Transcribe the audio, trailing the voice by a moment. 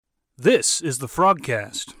This is the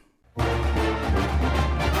FrogCast.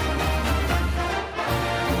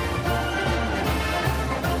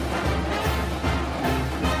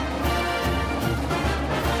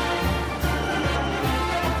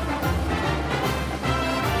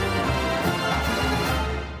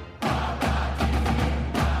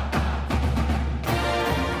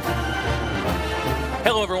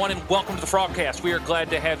 Hello, everyone, and welcome to the FrogCast. We are glad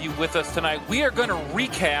to have you with us tonight. We are going to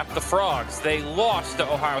recap the Frogs. They lost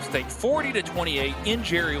to Ohio State 40-28 in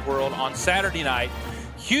Jerry World on Saturday night.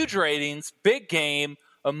 Huge ratings, big game,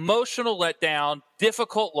 emotional letdown,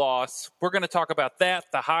 difficult loss. We're going to talk about that,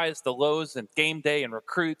 the highs, the lows, and game day and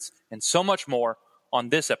recruits, and so much more on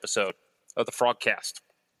this episode of the FrogCast.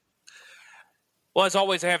 Well, as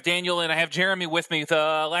always, I have Daniel and I have Jeremy with me.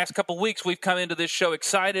 The last couple of weeks, we've come into this show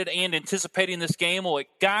excited and anticipating this game. Well, it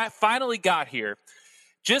finally got here.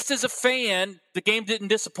 Just as a fan, the game didn't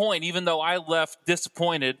disappoint, even though I left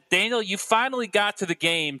disappointed. Daniel, you finally got to the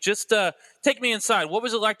game. Just take me inside. What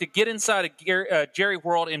was it like to get inside a Jerry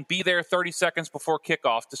World and be there 30 seconds before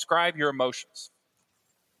kickoff? Describe your emotions.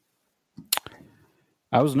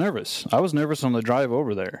 I was nervous. I was nervous on the drive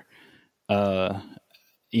over there.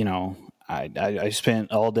 I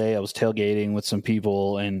spent all day, I was tailgating with some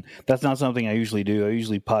people, and that's not something I usually do. I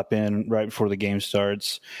usually pop in right before the game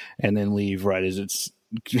starts and then leave right as it's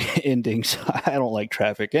ending. So I don't like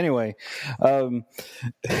traffic. Anyway, I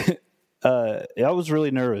was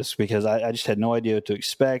really nervous because I just had no idea what to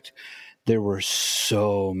expect. There were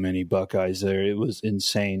so many Buckeyes there. It was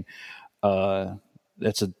insane.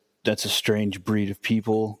 That's a strange breed of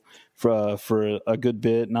people for a good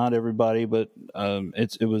bit. Not everybody, but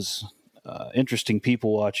it was interesting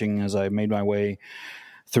people watching as I made my way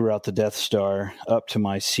throughout the Death Star up to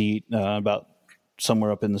my seat, about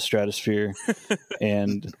somewhere up in the stratosphere.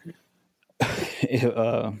 And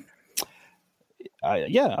I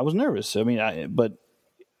was nervous. I mean, the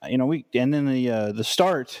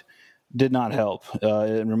start did not help.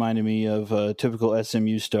 It reminded me of a typical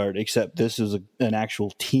SMU start, except this is an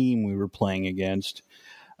actual team we were playing against.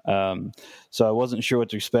 So I wasn't sure what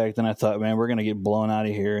to expect, and I thought, man, we're going to get blown out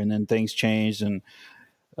of here. And then things changed, and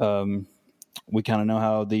we kind of know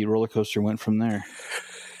how the roller coaster went from there.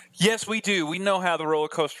 Yes, we do. We know how the roller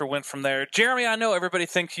coaster went from there. Jeremy, I know everybody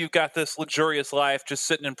thinks you've got this luxurious life just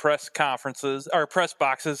sitting in press conferences or press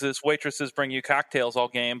boxes as waitresses bring you cocktails all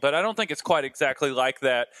game, but I don't think it's quite exactly like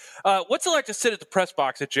that. What's it like to sit at the press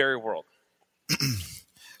box at Jerry World?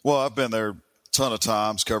 Well, I've been there a ton of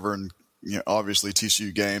times covering obviously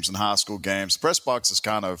TCU games and high school games. The press box is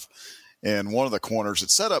kind of in one of the corners.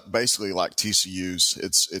 It's set up basically like TCU's.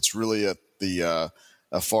 It's really at the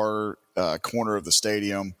a far corner of the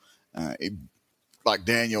stadium. Like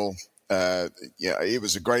Daniel, it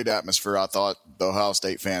was a great atmosphere. I thought the Ohio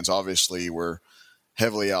State fans obviously were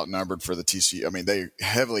heavily outnumbered for the TCU. I mean, they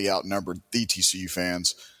heavily outnumbered the TCU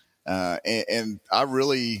fans, and I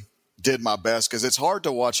really did my best because it's hard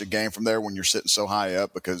to watch a game from there when you're sitting so high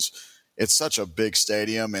up because it's such a big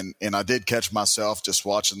stadium, and I did catch myself just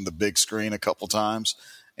watching the big screen a couple times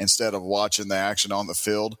instead of watching the action on the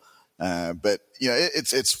field. But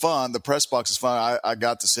it's fun. The press box is fun. I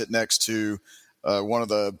got to sit next to one of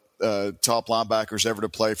the top linebackers ever to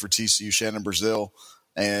play for TCU, Shannon Brazil,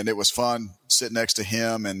 and it was fun sitting next to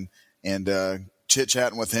him and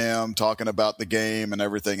chit-chatting with him, talking about the game and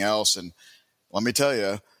everything else. And let me tell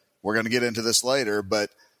you, we're going to get into this later,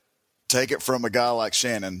 but take it from a guy like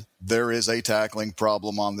Shannon, there is a tackling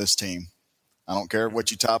problem on this team. I don't care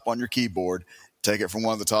what you type on your keyboard. Take it from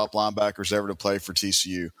one of the top linebackers ever to play for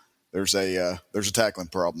TCU. There's a tackling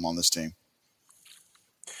problem on this team.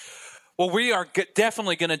 Well, we are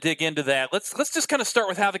definitely going to dig into that. Let's just kind of start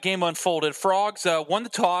with how the game unfolded. Frogs won the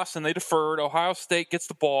toss and they deferred. Ohio State gets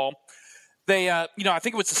the ball. They, I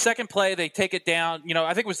think it was the second play. They take it down.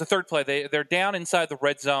 I think it was the third play. They're down inside the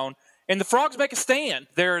red zone. And the Frogs make a stand.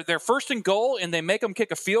 They're first and goal, and they make them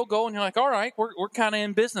kick a field goal. And you're like, all right, we're kind of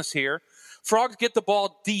in business here. Frogs get the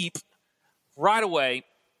ball deep right away.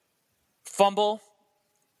 Fumble,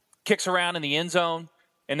 kicks around in the end zone,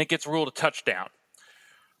 and it gets ruled a touchdown.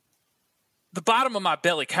 The bottom of my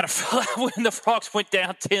belly kind of fell out when the Frogs went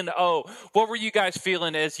down 10-0. What were you guys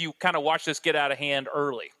feeling as you kind of watched this get out of hand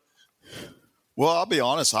early? Well, I'll be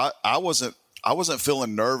honest. I wasn't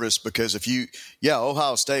feeling nervous because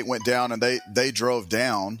Ohio State went down and they drove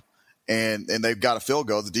down and they've got a field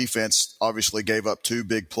goal. The defense obviously gave up two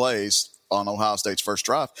big plays on Ohio State's first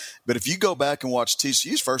drive. But if you go back and watch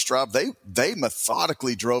TCU's first drive, they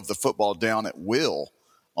methodically drove the football down at will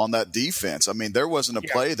on that defense. I mean, there wasn't a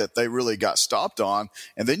play that they really got stopped on.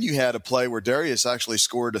 And then you had a play where Darius actually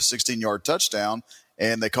scored a 16-yard touchdown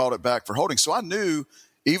and they called it back for holding. So I knew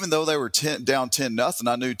even though they were down 10-0,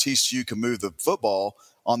 I knew TCU could move the football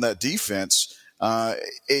on that defense. I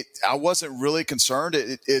wasn't really concerned.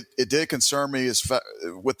 It did concern me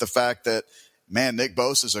with the fact that, man, Nick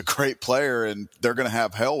Bosa is a great player, and they're going to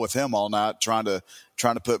have hell with him all night trying to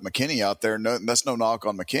put McKinney out there. No, that's no knock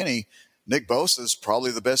on McKinney. Nick Bosa is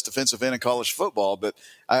probably the best defensive end in college football. But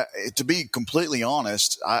to be completely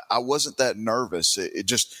honest, I wasn't that nervous.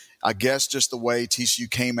 I guess just the way TCU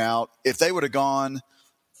came out. If they would have gone,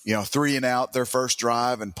 3 and out their first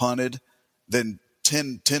drive and punted, then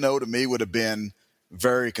 10-0 to me would have been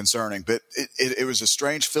very concerning. But it was a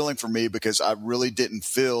strange feeling for me because I really didn't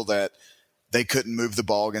feel that they couldn't move the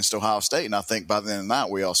ball against Ohio State. And I think by the end of the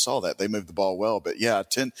night, we all saw that. They moved the ball well. But, yeah,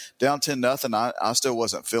 down 10-0, I still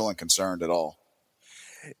wasn't feeling concerned at all.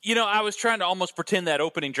 I was trying to almost pretend that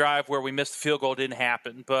opening drive where we missed the field goal didn't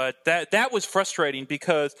happen. But that was frustrating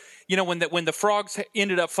because, when the Frogs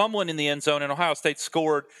ended up fumbling in the end zone and Ohio State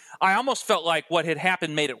scored, I almost felt like what had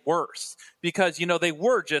happened made it worse because, they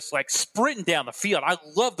were just like sprinting down the field. I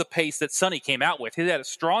love the pace that Sonny came out with. He had a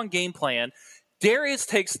strong game plan. Darius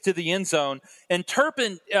takes it to the end zone, and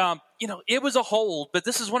Turpin, it was a hold, but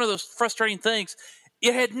this is one of those frustrating things.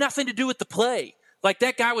 It had nothing to do with the play. Like,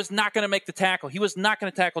 that guy was not going to make the tackle. He was not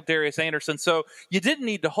going to tackle Darius Anderson. So you didn't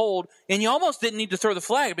need to hold, and you almost didn't need to throw the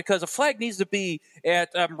flag because a flag needs to be at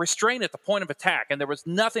restraint at the point of attack. And there was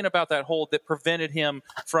nothing about that hold that prevented him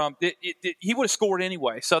from he would have scored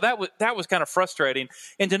anyway. So that was kind of frustrating.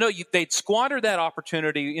 And to know they'd squandered that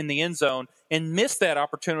opportunity in the end zone and missed that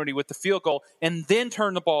opportunity with the field goal and then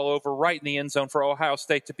turn the ball over right in the end zone for Ohio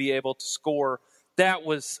State to be able to score. That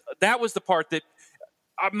was the part that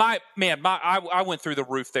I went through the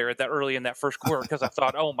roof there early in that first quarter because I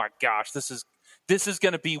thought, oh my gosh, this is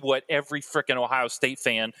going to be what every freaking Ohio State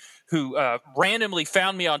fan who randomly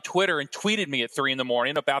found me on Twitter and tweeted me at 3 a.m.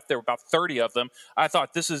 there were about 30 of them. I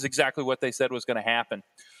thought this is exactly what they said was going to happen.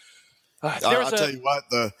 I'll tell you what,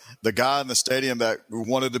 the guy in the stadium that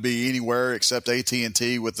wanted to be anywhere except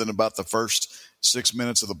AT&T within about the first 6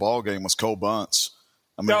 minutes of the ball game was Cole Bunce.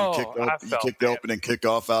 I mean, you kick the opening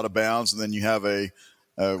kickoff out of bounds, and then you have a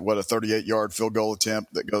 38-yard field goal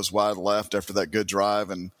attempt that goes wide left after that good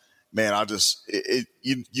drive. And, man,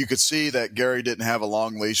 you could see that Gary didn't have a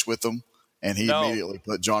long leash with him, and he immediately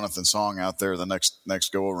put Jonathan Song out there the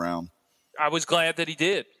next go-around. I was glad that he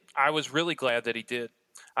did. I was really glad that he did.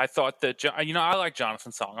 I thought that, I like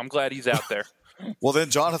Jonathan Song. I'm glad he's out there. Well, then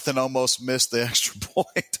Jonathan almost missed the extra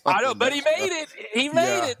point. I know, but he made it. He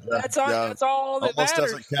made it. That's all that almost matters.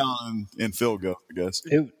 Doesn't count in field goal, I guess.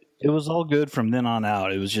 It was all good from then on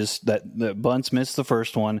out. It was just that Bunce missed the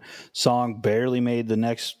first one. Song barely made the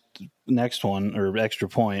next one or extra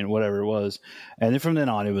point, whatever it was. And then from then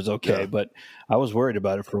on, it was okay. Yeah. But I was worried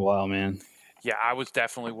about it for a while, man. Yeah, I was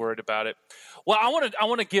definitely worried about it. Well, I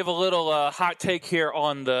want to give a little hot take here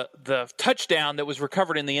on the touchdown that was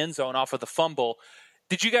recovered in the end zone off of the fumble.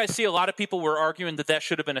 Did you guys see a lot of people were arguing that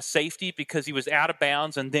should have been a safety because he was out of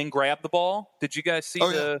bounds and then grabbed the ball? Did you guys see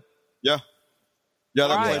Yeah. Yeah,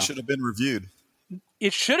 that play should have been reviewed.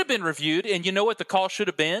 It should have been reviewed, and you know what the call should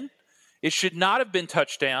have been? It should not have been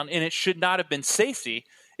touchdown, and it should not have been safety.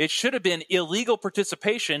 It should have been illegal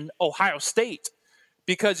participation, Ohio State.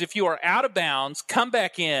 Because if you are out of bounds, come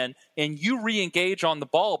back in, and you re-engage on the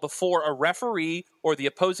ball before a referee or the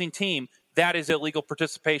opposing team, that is illegal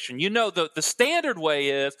participation. The standard way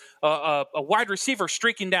is a wide receiver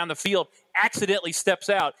streaking down the field accidentally steps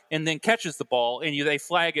out and then catches the ball, and they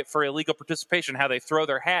flag it for illegal participation, how they throw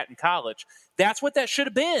their hat in college. That's what that should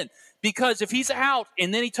have been. Because if he's out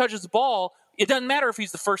and then he touches the ball, it doesn't matter if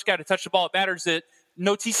he's the first guy to touch the ball. It matters that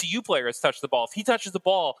no TCU player has touched the ball. If he touches the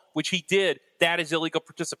ball, which he did, that is illegal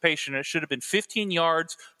participation. It should have been 15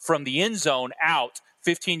 yards from the end zone out,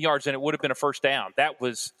 15 yards, and it would have been a first down. That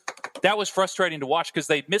was frustrating to watch because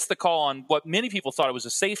they missed the call on what many people thought it was a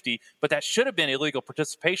safety, but that should have been illegal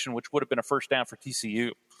participation, which would have been a first down for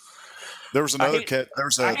TCU. There was another catch.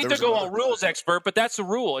 I hate to go on rules expert, but that's the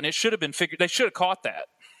rule, and it should have been figured. They should have caught that.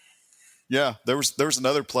 Yeah, there was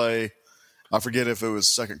another play. I forget if it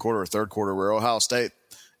was second quarter or third quarter where Ohio State,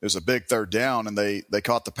 it was a big third down, and they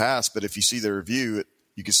caught the pass. But if you see the review,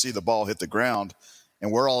 you can see the ball hit the ground,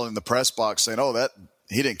 and we're all in the press box saying, "Oh, that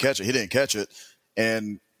he didn't catch it,"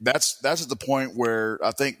 and that's at the point where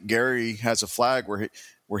I think Gary has a flag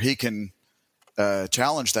where he can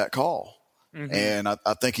challenge that call. Mm-hmm. And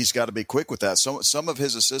I think he's got to be quick with that. Some of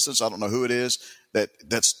his assistants, I don't know who it is,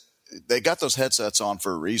 they got those headsets on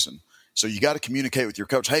for a reason. So you got to communicate with your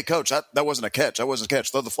coach. Hey, coach, that wasn't a catch. That wasn't a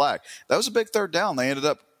catch. Throw the flag. That was a big third down. They ended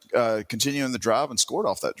up continuing the drive and scored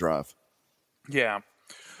off that drive. Yeah.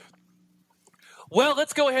 Well,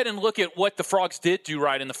 let's go ahead and look at what the Frogs did do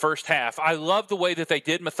right in the first half. I love the way that they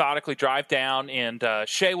did methodically drive down, and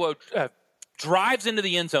Sheawo drives into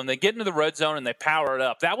the end zone. They get into the red zone, and they power it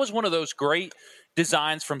up. That was one of those great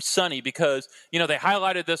designs from Sonny because, they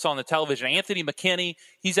highlighted this on the television. Anthony McKinney,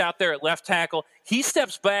 he's out there at left tackle. He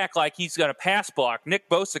steps back like he's going to pass block. Nick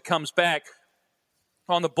Bosa comes back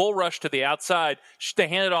on the bull rush to the outside. They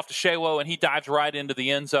hand it off to Sheawo, and he dives right into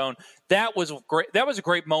the end zone. That was great. That was a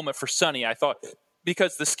great moment for Sonny, I thought,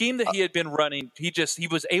 because the scheme that he had been running, he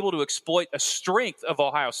was able to exploit a strength of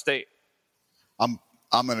Ohio State.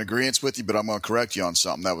 I'm in agreement with you, but I'm going to correct you on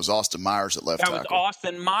something. That was Austin Myers at left tackle. That was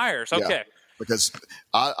Austin Myers. Okay. Yeah, because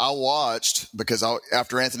I watched,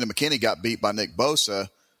 after Anthony McKinney got beat by Nick Bosa,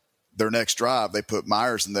 their next drive, they put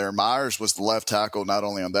Myers in there. Myers was the left tackle not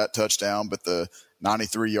only on that touchdown, but the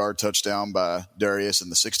 93-yard touchdown by Darius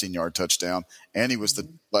and the 16-yard touchdown. And he was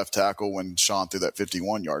the left tackle when Sean threw that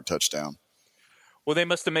 51-yard touchdown. Well, they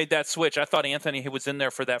must have made that switch. I thought Anthony was in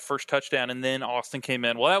there for that first touchdown, and then Austin came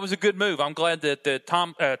in. Well, that was a good move. I'm glad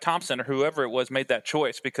that Thompson or whoever it was made that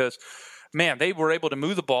choice because, man, they were able to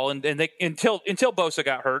move the ball. And they until Bosa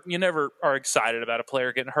got hurt. You never are excited about a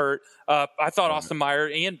player getting hurt. I thought Austin Meyer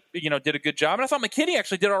did a good job, and I thought McKinney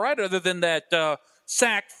actually did all right, other than that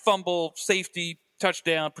sack, fumble, safety,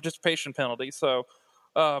 touchdown, participation penalty. So.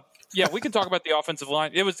 We can talk about the offensive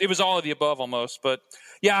line. It was all of the above almost. But,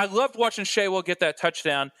 yeah, I loved watching Sheawo get that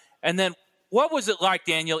touchdown. And then what was it like,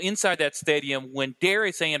 Daniel, inside that stadium when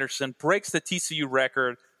Darius Anderson breaks the TCU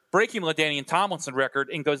record, breaking LaDainian Tomlinson record,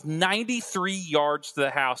 and goes 93 yards to the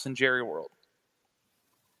house in Jerry World?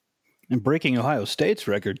 And breaking Ohio State's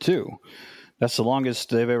record, too. That's the longest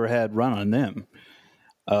they've ever had run on them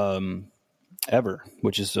ever,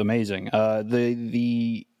 which is amazing.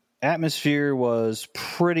 The atmosphere was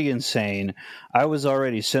pretty insane. I was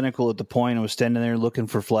already cynical at the point. I was standing there looking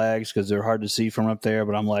for flags because they're hard to see from up there.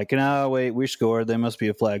 But I'm like, no, wait, we scored. There must be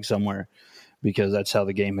a flag somewhere because that's how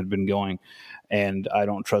the game had been going. And I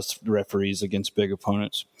don't trust referees against big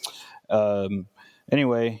opponents.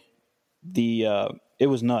 Anyway, it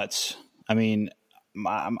was nuts. I mean,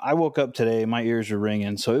 I woke up today, my ears were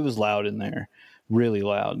ringing, so it was loud in there, really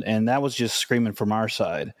loud. And that was just screaming from our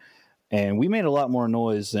side. And we made a lot more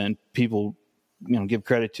noise than people, give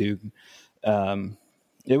credit to.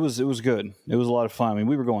 It was good. It was a lot of fun. I mean,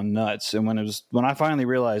 we were going nuts. And when I finally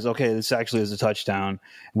realized, okay, this actually is a touchdown,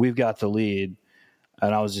 we've got the lead.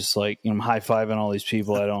 And I was just like, high-fiving all these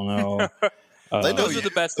people I don't know. Those are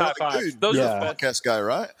the best high fives. Those are the best. Podcast guy,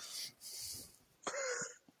 right?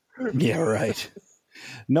 Yeah, right.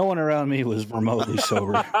 No one around me was remotely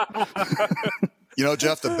sober.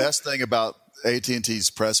 Jeff, the best thing about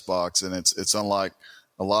AT&T's press box, and it's unlike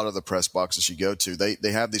a lot of the press boxes you go to,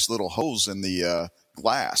 they have these little holes in the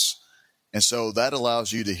glass. And so that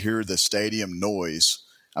allows you to hear the stadium noise.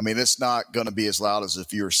 I mean, it's not going to be as loud as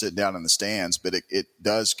if you were sitting down in the stands, but it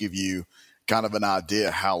does give you kind of an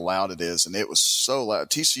idea how loud it is. And it was so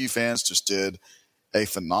loud. TCU fans just did a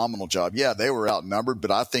phenomenal job. Yeah, they were outnumbered,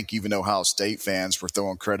 but I think even Ohio State fans were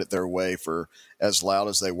throwing credit their way for as loud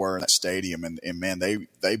as they were in that stadium. And man,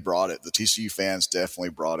 they brought it. The TCU fans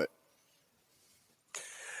definitely brought it.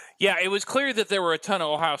 Yeah, it was clear that there were a ton of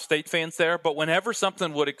Ohio State fans there, but whenever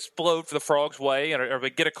something would explode for the Frogs' way or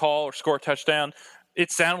they get a call or score a touchdown, it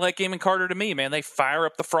sounded like Eamon Carter to me, man. They fire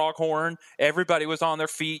up the frog horn. Everybody was on their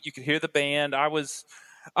feet. You could hear the band. I was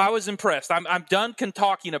impressed. I'm done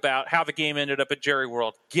talking about how the game ended up at Jerry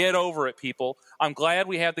World. Get over it, people. I'm glad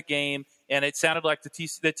we had the game, and it sounded like the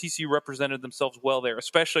TCU represented themselves well there,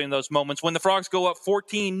 especially in those moments when the Frogs go up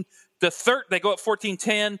 14 to 13. They go up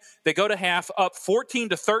 14-10. They go to half up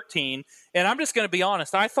 14-13. And I'm just going to be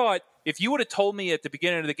honest. I thought if you would have told me at the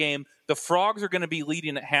beginning of the game the Frogs are going to be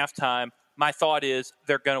leading at halftime, my thought is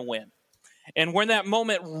they're going to win. And when that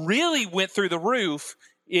moment really went through the roof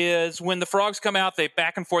is when the Frogs come out, they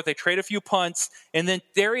back and forth, they trade a few punts, and then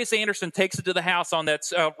Darius Anderson takes it to the house on that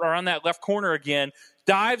around that left corner again,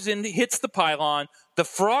 dives in, hits the pylon. The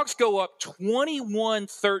Frogs go up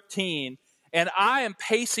 21-13, and I am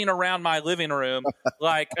pacing around my living room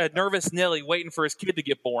like a nervous Nelly waiting for his kid to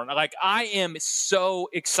get born. Like, I am so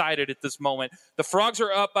excited at this moment. The Frogs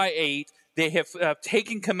are up by 8. They have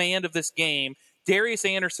taken command of this game. Darius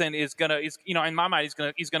Anderson is in my mind,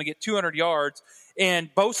 he's gonna get 200 yards, and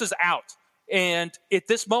Bosa's out. And at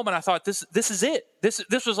this moment, I thought this is it.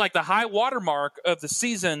 This was like the high watermark of the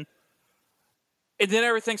season, and then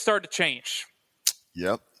everything started to change.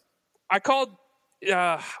 Yep. I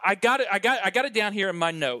got it down here in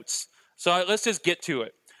my notes. So let's just get to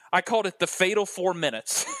it. I called it the fatal 4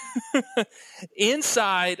 minutes.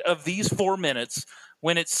 Inside of these 4 minutes,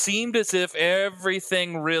 when it seemed as if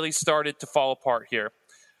everything really started to fall apart here.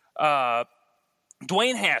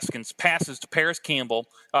 Dwayne Haskins passes to Paris Campbell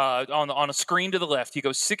on a screen to the left. He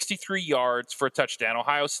goes 63 yards for a touchdown.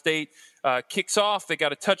 Ohio State kicks off. They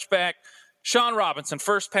got a touchback. Sean Robinson,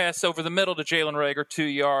 first pass over the middle to Jalen Reagor, 2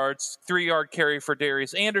 yards, 3-yard carry for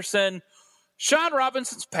Darius Anderson. Sean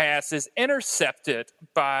Robinson's pass is intercepted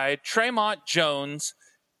by Tremont Jones,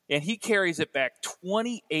 and he carries it back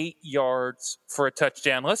 28 yards for a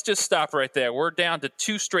touchdown. Let's just stop right there. We're down to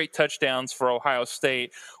 2 straight touchdowns for Ohio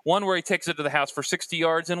State, one where he takes it to the house for 60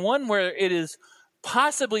 yards, and one where it is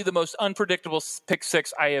possibly the most unpredictable pick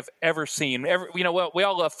six I have ever seen. We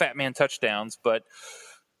all love fat man touchdowns, but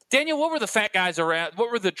Daniel, what were the fat guys around?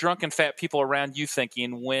 What were the drunken fat people around you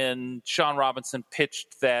thinking when Sean Robinson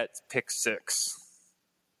pitched that pick six?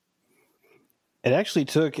 It actually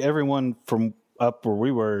took everyone from up where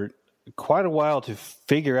we were quite a while to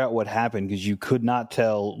figure out what happened because you could not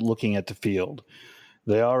tell looking at the field.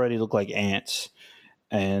 They already looked like ants.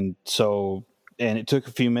 And it took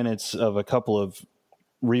a few minutes of a couple of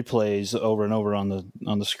replays over and over on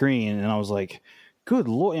the screen. And I was like, good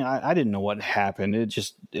Lord, I didn't know what happened.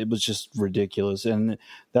 It was just ridiculous. And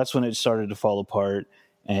that's when it started to fall apart.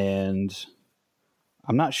 And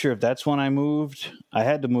I'm not sure if that's when I moved. I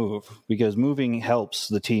had to move because moving helps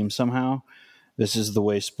the team somehow. This is the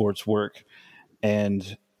way sports work.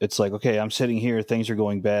 And it's like, okay, I'm sitting here. Things are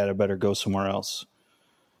going bad. I better go somewhere else.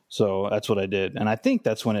 So that's what I did. And I think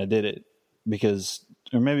that's when I did it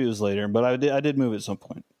or maybe it was later, but I did move at some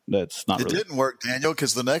point. That's not really. It didn't work, Daniel,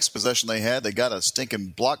 because the next possession they got a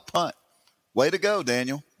stinking block punt. Way to go,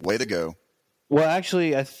 Daniel. Way to go. Well,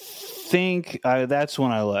 actually, I think that's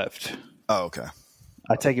when I left. Oh, okay.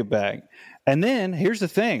 I take it back. And then here's the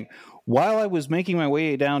thing. While I was making my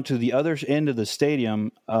way down to the other end of the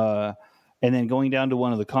stadium and then going down to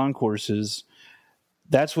one of the concourses,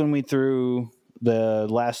 that's when we threw the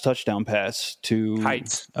last touchdown pass to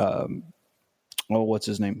Heights. What's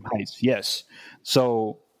his name? Heights. Yes.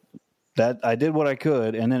 So that I did what I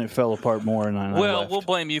could, and then it fell apart more. And I left. We'll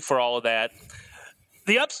blame you for all of that.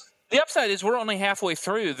 The upside is we're only halfway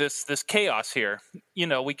through this chaos here.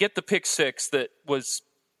 We get the pick six that was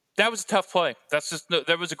a tough play.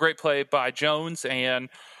 That was a great play by Jones, and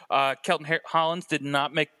Kelton Hollins did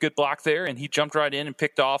not make a good block there, and he jumped right in and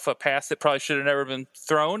picked off a pass that probably should have never been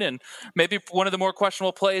thrown, and maybe one of the more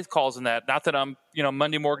questionable plays calls in that. Not that I'm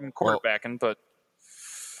Monday Morgan quarterbacking, but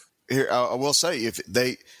here I will say if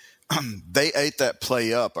they ate that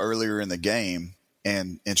play up earlier in the game,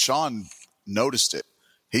 and Sean noticed it.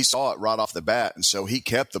 He saw it right off the bat, and so he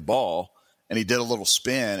kept the ball, and he did a little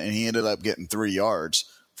spin, and he ended up getting 3 yards.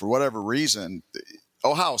 For whatever reason,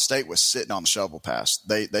 Ohio State was sitting on the shovel pass.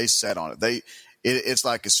 They sat on it. It's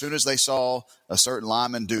like as soon as they saw a certain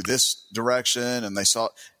lineman do this direction, and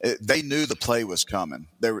they knew the play was coming.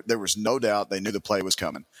 There was no doubt they knew the play was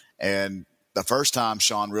coming. And the first time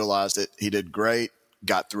Sean realized it, he did great,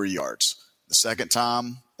 got 3 yards. The second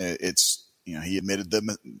time, he admitted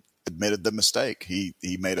the mistake.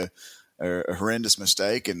 He made a horrendous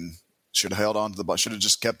mistake and should have held on to the ball. Should have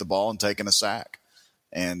just kept the ball and taken a sack.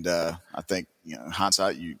 And I think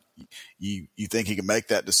hindsight, you think he can make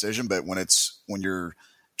that decision, but when you're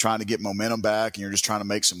trying to get momentum back and you're just trying to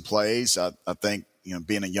make some plays, I think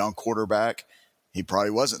being a young quarterback, he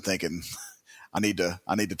probably wasn't thinking I need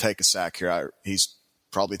to take a sack here. He's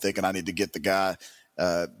probably thinking I need to get the guy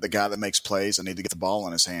that makes plays. I need to get the ball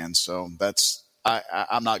in his hands. So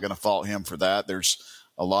I'm not going to fault him for that. There's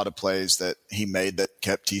a lot of plays that he made that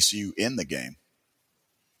kept TCU in the game.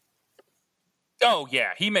 Oh,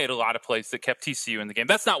 yeah, he made a lot of plays that kept TCU in the game.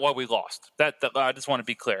 That's not why we lost. That I just want to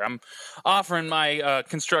be clear. I'm offering my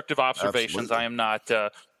constructive observations. Absolutely. I am not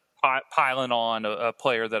piling on a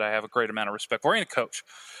player that I have a great amount of respect for, and a coach.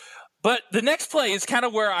 But the next play is kind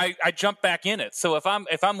of where I jump back in it. So if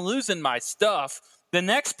I'm losing my stuff, the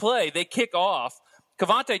next play they kick off.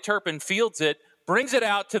 Kavontae Turpin fields it, brings it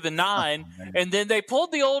out to the 9, and then they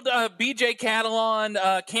pulled the old B.J.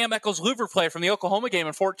 Catalon, Cam Eccles-Louver play from the Oklahoma game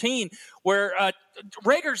in 2014, where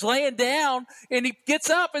Reagor's laying down, and he gets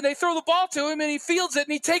up, and they throw the ball to him, and he fields it,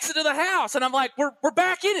 and he takes it to the house. And I'm like, we're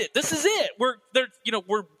back in it. This is it.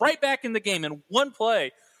 We're right back in the game in one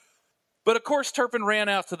play. But, of course, Turpin ran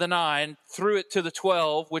out to the 9, threw it to the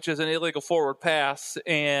 12, which is an illegal forward pass,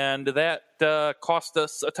 and that cost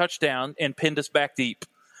us a touchdown and pinned us back deep.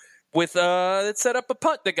 It set up a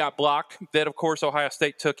punt that got blocked that, of course, Ohio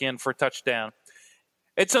State took in for a touchdown.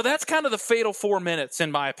 And so that's kind of the fatal 4 minutes, in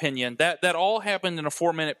my opinion. That all happened in a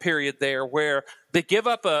 4-minute period there where they give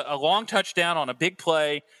up a long touchdown on a big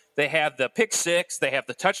play. They have the pick six. They have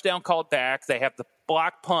the touchdown called back. They have the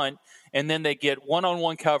block punt. and then they get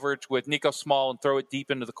one-on-one coverage with Nico Small and throw it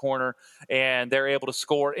deep into the corner, and they're able to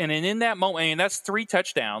score. And in that moment, and that's 3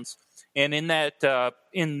 touchdowns. And in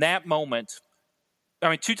that moment, I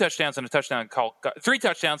mean, 2 touchdowns and a touchdown call, 3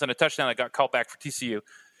 touchdowns and a touchdown that got called back for TCU.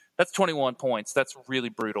 That's 21 points. That's really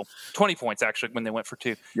brutal. 20 points, actually, when they went for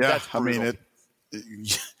 2. Yeah, that's I mean,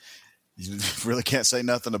 you really can't say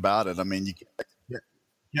nothing about it. I mean, you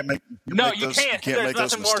can't make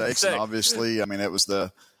those mistakes. And obviously, I mean, it was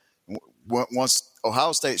once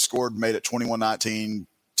Ohio State scored, made it 21-19.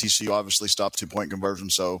 TCU obviously stopped 2-point conversion,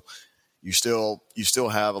 so you still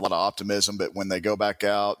have a lot of optimism. But when they go back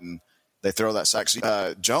out and they throw that sack,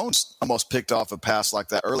 Jones almost picked off a pass like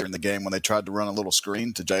that earlier in the game when they tried to run a little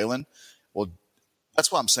screen to Jalen. Well,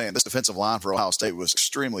 that's what I'm saying. This defensive line for Ohio State was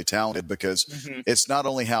extremely talented because it's not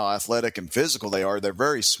only how athletic and physical they are, they're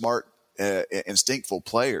very smart, instinctful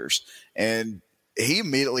players. And he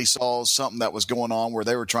immediately saw something that was going on where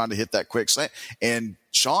they were trying to hit that quick slant. And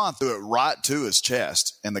Sean threw it right to his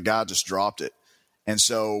chest, and the guy just dropped it. And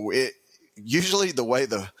so usually the way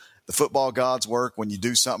the football gods work, when you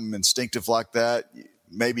do something instinctive like that,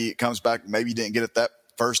 maybe it comes back. Maybe you didn't get it that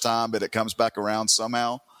first time, but it comes back around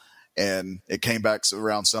somehow. And it came back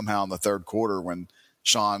around somehow in the third quarter when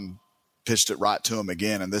Sean pitched it right to him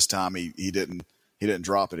again. And this time he didn't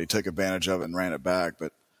drop it. He took advantage of it and ran it back.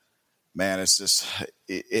 But man, it's just,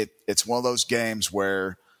 it's one of those games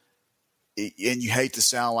where, and you hate to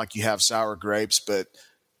sound like you have sour grapes, but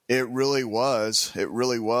it really was,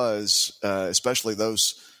 especially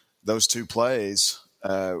those 2 plays,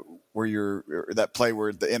 where that play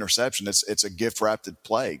where the interception, it's a gift wrapped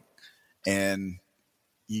play. And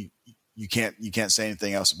you can't say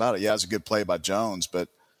anything else about it. Yeah, it's a good play by Jones, but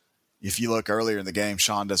if you look earlier in the game,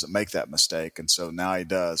 Sean doesn't make that mistake, and so now he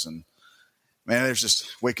does. And man,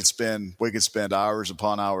 we could spend hours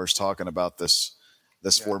upon hours talking about this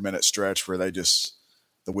 4-minute stretch where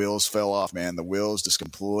the wheels fell off. Man, the wheels just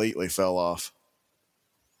completely fell off.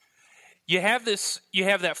 You have that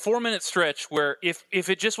 4-minute stretch where if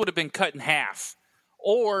it just would have been cut in half,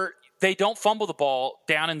 or they don't fumble the ball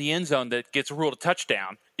down in the end zone that gets ruled a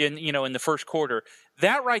touchdown in the first quarter.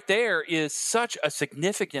 That right there is such a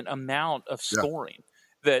significant amount of scoring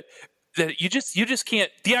that you just can't.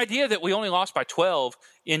 The idea that we only lost by 12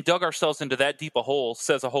 and dug ourselves into that deep a hole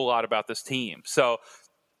says a whole lot about this team. So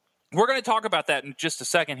we're going to talk about that in just a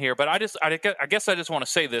second here, but I guess I just want to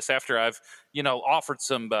say this after I've offered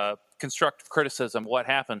some constructive criticism of what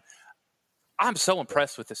happened. I'm so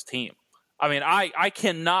impressed with this team. I mean, I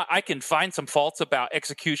can find some faults about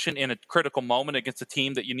execution in a critical moment against a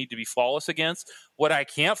team that you need to be flawless against. What I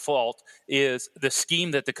can't fault is the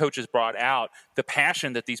scheme that the coaches brought out, the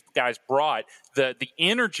passion that these guys brought, the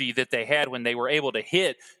energy that they had when they were able to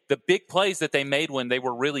hit, the big plays that they made when they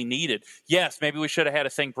were really needed. Yes, maybe we should have had a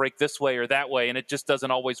thing break this way or that way, and it just doesn't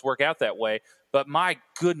always work out that way. But my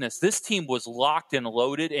goodness, this team was locked and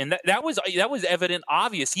loaded, and that was evident,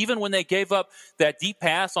 obvious. Even when they gave up that deep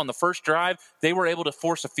pass on the first drive, they were able to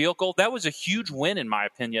force a field goal. That was a huge win, in my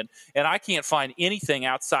opinion. And I can't find anything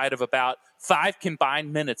outside of about 5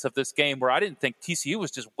 combined minutes of this game where I didn't think TCU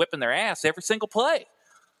was just whipping their ass every single play.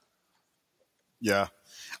 Yeah,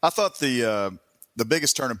 I thought the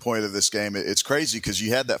biggest turning point of this game. It's crazy because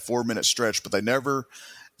you had that 4-minute stretch, but they never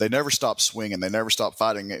stopped swinging. They never stopped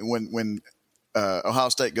fighting. When Ohio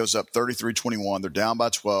State goes up 33-21. They're down by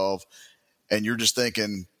 12, and you're just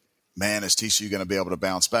thinking, man, is TCU going to be able to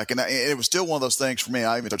bounce back? And it was still one of those things for me.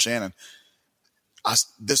 I even told Shannon,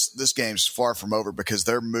 this game's far from over because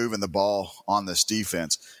they're moving the ball on this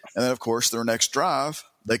defense. And then, of course, their next drive,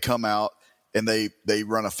 they come out and they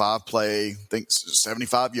run a 5-play, I think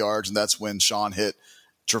 75 yards, and that's when Sean hit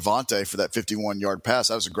Trevante for that 51-yard pass.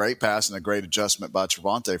 That was a great pass and a great adjustment by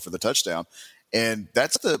Trevante for the touchdown. And I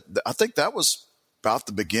think that was about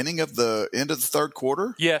the beginning of the end of the third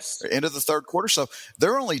quarter. Yes. End of the third quarter. So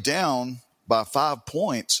they're only down by 5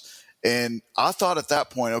 points. And I thought at that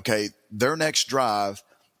point, okay, their next drive,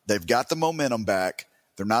 they've got the momentum back.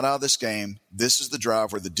 They're not out of this game. This is the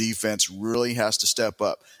drive where the defense really has to step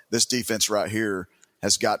up. This defense right here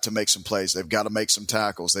has got to make some plays. They've got to make some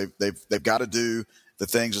tackles. They've got to do the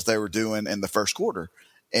things that they were doing in the first quarter.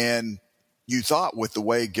 And you thought with the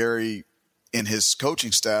way Gary and his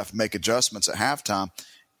coaching staff make adjustments at halftime,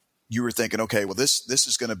 you were thinking, okay, well, this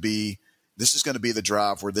is going to be the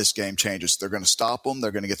drive where this game changes. They're going to stop them.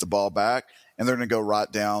 They're going to get the ball back, and they're going to go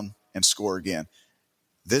right down and score again.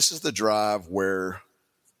 This is the drive where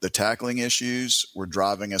the tackling issues were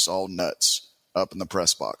driving us all nuts up in the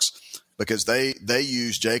press box because they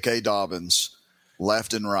used J.K. Dobbins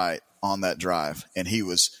left and right on that drive, and he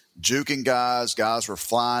was juking guys. Guys were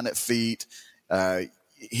flying at feet.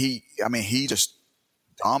 he just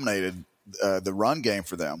dominated the run game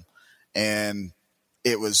for them, and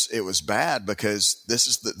it was bad because this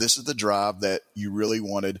is the drive that you really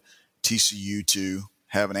wanted TCU to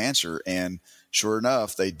have an answer, and sure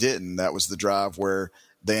enough, they didn't. That was the drive where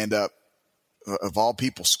they end up, of all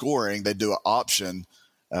people scoring, they do an option,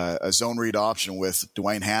 a zone read option with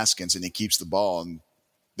Dwayne Haskins, and he keeps the ball, and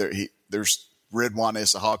there's Ridwan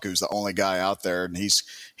Isahaku's the only guy out there, and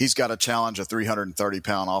he's got to challenge a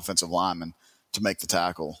 330-pound offensive lineman to make the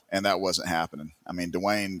tackle, and that wasn't happening. I mean,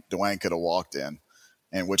 Dwayne could have walked in,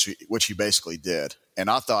 and which he basically did. And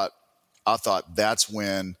I thought that's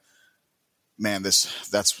when, man, that's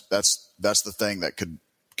the thing that could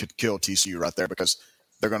kill TCU right there, because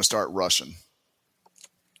they're going to start rushing.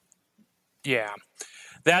 Yeah.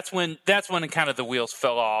 That's when kind of the wheels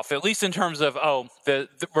fell off, at least in terms of,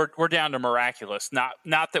 we're down to miraculous. Not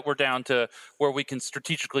that we're down to where we can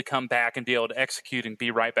strategically come back and be able to execute and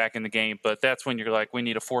be right back in the game. But that's when you're like, we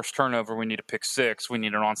need a forced turnover. We need a pick six. We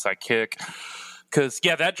need an onside kick. Because,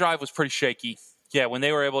 that drive was pretty shaky. Yeah, when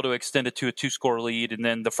they were able to extend it to a 2-score lead, and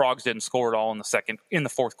then the Frogs didn't score at all in the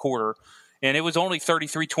fourth quarter. And it was only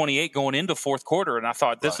 33-28 going into fourth quarter. And I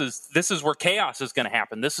thought this is where chaos is going to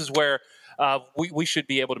happen. This is where we should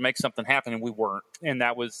be able to make something happen, and we weren't. And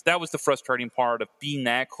that was the frustrating part of being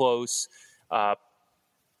that close. And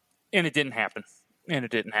it didn't happen.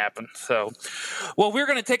 So, well, we're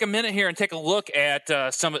going to take a minute here and take a look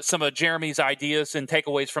at some of Jeremy's ideas and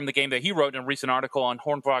takeaways from the game that he wrote in a recent article on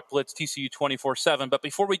Horned Frog Blitz TCU 24/7. But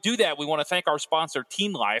before we do that, we want to thank our sponsor,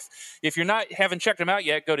 Teen Life. If you're haven't checked them out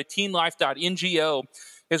yet, go to teenlife.ngo.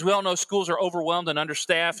 As we all know, schools are overwhelmed and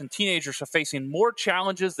understaffed, and teenagers are facing more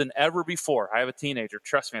challenges than ever before. I have a teenager.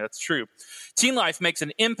 Trust me, that's true. Teen Life makes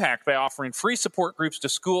an impact by offering free support groups to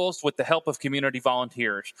schools with the help of community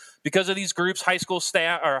volunteers. Because of these groups, school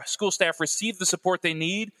staff receive the support they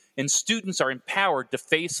need, and students are empowered to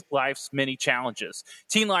face life's many challenges.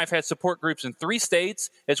 Teen Life has support groups in 3 states,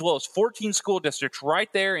 as well as 14 school districts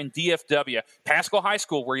right there in DFW. Pascal High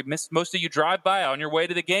School, where most of you drive by on your way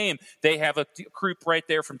to the game, they have a group right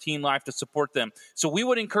there from Teen Life to support them. So we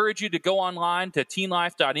would encourage you to go online to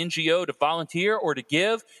teenlife.ngo to volunteer or to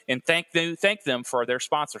give, and thank them for their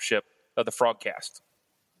sponsorship of the FrogCast.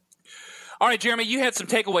 All right, Jeremy, you had some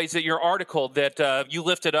takeaways at your article that you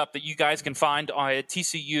lifted up that you guys can find at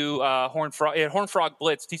TCU Horned Frog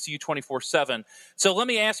Blitz, TCU 24/7. So let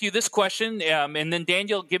me ask you this question, and then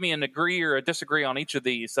Daniel, give me an agree or a disagree on each of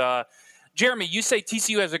these. Jeremy, you say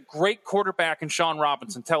TCU has a great quarterback in Sean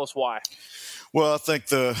Robinson. Tell us why. Well, I think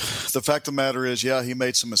the fact of the matter is, he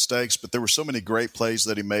made some mistakes, but there were so many great plays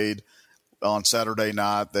that he made on Saturday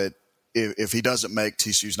night that if he doesn't make,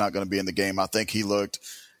 TCU's not going to be in the game. I think he looked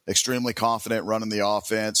extremely confident running the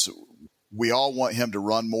offense. We all want him to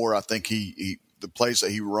run more. I think the plays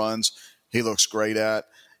that he runs, he looks great at.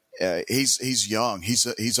 He's young.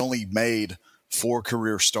 He's only made 4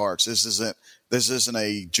 career starts. This isn't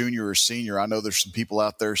a junior or senior. I know there's some people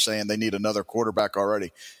out there saying they need another quarterback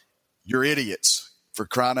already. You're idiots. For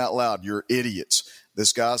crying out loud, you're idiots.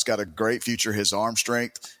 This guy's got a great future. His arm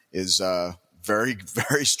strength is very,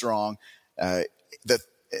 very strong.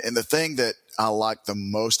 And the thing that I like the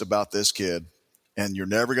most about this kid, and you're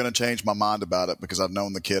never going to change my mind about it because I've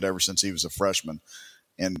known the kid ever since he was a freshman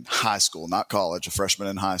in high school, not college, a freshman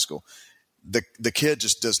in high school. The kid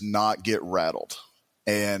just does not get rattled,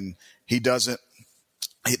 and he doesn't.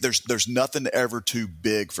 There's nothing ever too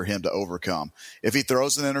big for him to overcome. If he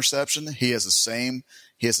throws an interception, he has the same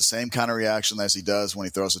kind of reaction as he does when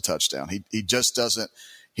he throws a touchdown. He just doesn't.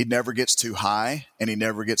 He never gets too high and he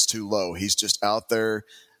never gets too low. He's just out there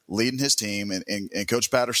leading his team. And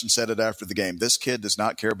Coach Patterson said it after the game. This kid does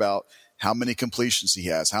not care about how many completions he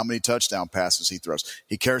has, how many touchdown passes he throws.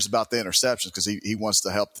 He cares about the interceptions because he wants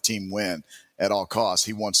to help the team win at all costs.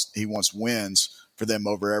 He wants wins for them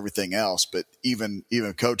over everything else. But even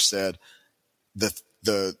Coach said the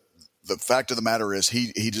fact of the matter is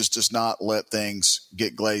he just does not let things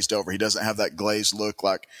get glazed over. He doesn't have that glazed look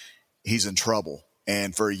like he's in trouble.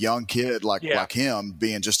 And for a young kid like him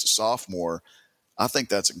being just a sophomore, I think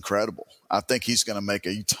that's incredible. I think he's going to make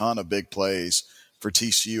a ton of big plays for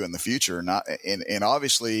TCU in the future. And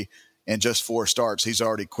obviously in just 4 starts, he's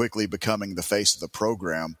already quickly becoming the face of the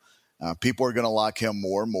program. People are going to like him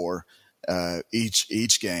more and more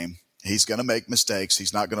each game. He's going to make mistakes.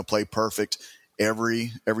 He's not going to play perfect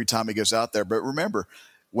every time he goes out there. But remember,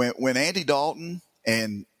 when Andy Dalton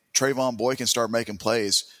and Trayvon Boykin start making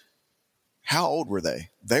plays, how old were they?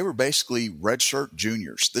 They were basically redshirt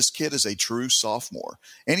juniors. This kid is a true sophomore,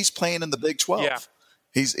 and he's playing in the Big 12. Yeah.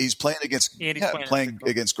 He's playing against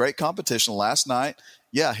against great competition. Last night,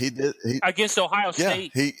 he did against Ohio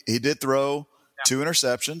State. Yeah, he did throw 2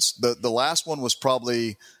 interceptions. The last one was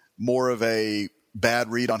probably more of a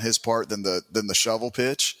bad read on his part than the shovel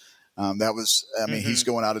pitch. That was, he's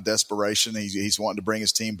going out of desperation. He's wanting to bring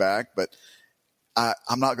his team back, but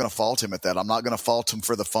I'm not going to fault him at that. I'm not going to fault him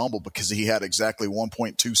for the fumble because he had exactly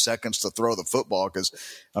 1.2 seconds to throw the football. Because,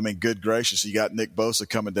 good gracious, you got Nick Bosa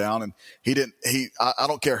coming down, and I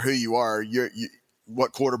don't care who you are,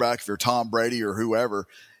 what quarterback, if you're Tom Brady or whoever,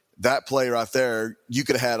 that play right there, you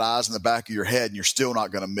could have had eyes in the back of your head, and you're still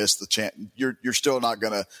not going to miss the chance. You're still not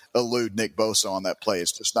going to elude Nick Bosa on that play.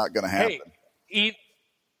 It's just not going to happen. Hey,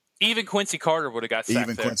 even Quincy Carter would have got sacked.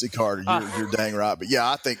 Even Quincy Carter, you're dang right. But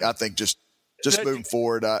yeah, I think just moving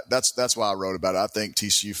forward, that's why I wrote about it. I think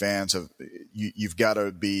TCU fans you've got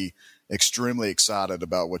to be extremely excited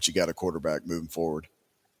about what you got a quarterback moving forward.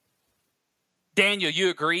 Daniel, you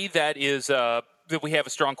agree that we have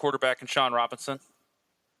a strong quarterback in Sean Robinson?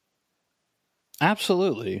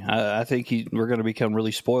 Absolutely. I think we're going to become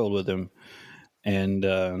really spoiled with him, and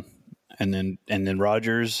then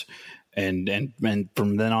Rodgers, and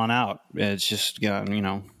from then on out, it's just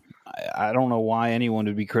I don't know why anyone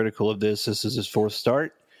would be critical of this. This is his 4th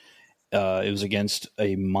start. It was against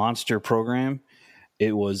a monster program.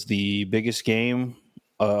 It was the biggest game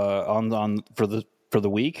on for the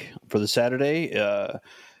week, for the Saturday. At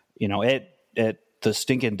the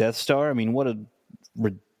stinking Death Star. What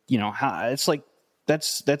it's like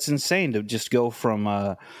that's insane to just go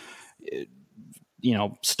from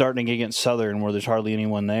starting against Southern where there's hardly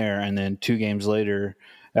anyone there, and then 2 games later,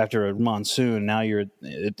 after a monsoon, now you're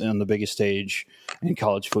on the biggest stage in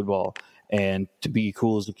college football, and to be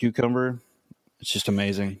cool as a cucumber, it's just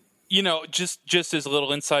amazing. Just as a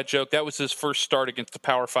little inside joke, that was his first start against the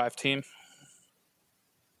Power 5 team.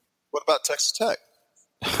 What about Texas Tech?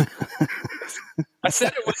 I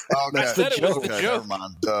said it was. Okay. I said it was the joke. Never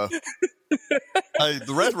mind. Hey,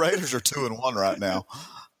 the Red Raiders are 2-1 right now.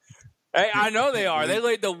 Hey, I know they are. They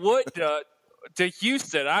laid the wood to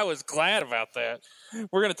Houston. I was glad about that.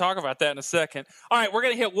 We're going to talk about that in a second. All right, we're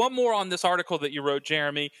going to hit one more on this article that you wrote,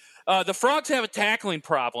 Jeremy. The Frogs have a tackling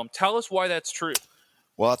problem. Tell us why that's true.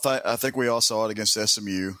 Well, I think we all saw it against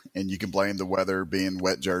SMU, and you can blame the weather, being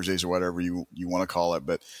wet jerseys or whatever you want to call it,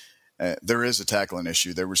 but there is a tackling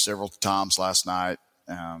issue. There were several times last night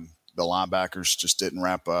the linebackers just didn't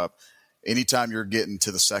wrap up. Anytime you're getting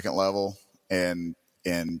to the second level and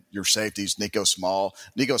your safeties, Nico Small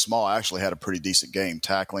actually had a pretty decent game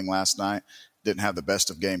tackling last night. Didn't have the best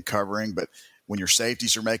of game covering, but when your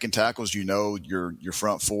safeties are making tackles, your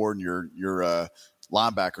front four and your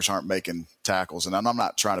linebackers aren't making tackles. And I'm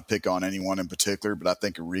not trying to pick on anyone in particular, but I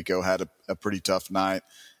think Rico had a pretty tough night.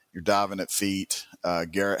 You're diving at feet.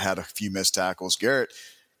 Garrett had a few missed tackles. Garrett,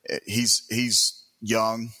 he's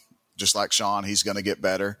young, just like Sean. He's going to get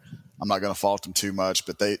better. I'm not going to fault him too much,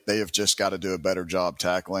 but they have just got to do a better job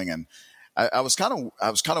tackling. And I was kind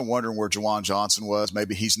of wondering where Juwan Johnson was.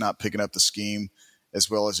 Maybe he's not picking up the scheme as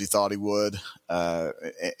well as he thought he would.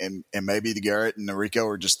 And maybe the Garrett and Rico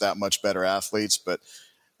are just that much better athletes. But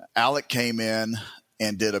Alec came in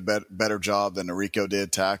and did a better job than Rico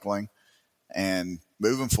did tackling. And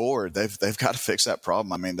moving forward, they've got to fix that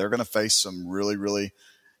problem. They're going to face some really, really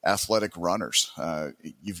athletic runners.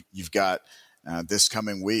 You've got this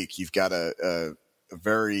coming week, you've got a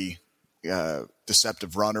very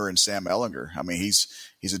deceptive runner in Sam Ellinger.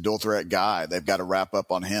 He's a dual threat guy. They've got to wrap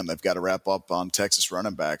up on him. They've got to wrap up on Texas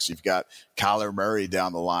running backs. You've got Kyler Murray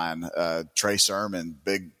down the line, Trey Sermon,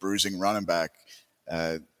 big bruising running back,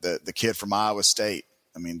 the kid from Iowa State.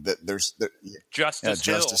 There's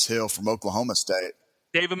Justice Hill from Oklahoma State.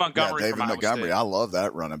 David Montgomery. David Montgomery. I love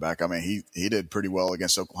that running back. He did pretty well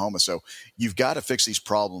against Oklahoma. So you've got to fix these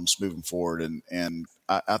problems moving forward. And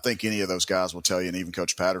I think any of those guys will tell you, and even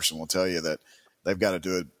Coach Patterson will tell you, that they've got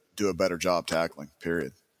to do a better job tackling.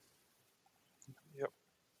 Period. Yep.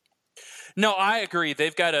 No, I agree. They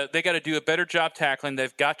got to do a better job tackling.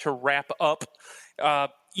 They've got to wrap up.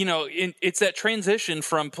 It's that transition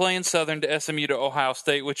from playing Southern to SMU to Ohio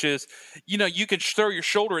State, which is, you can throw your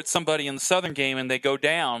shoulder at somebody in the Southern game and they go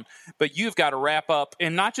down, but you've got to wrap up,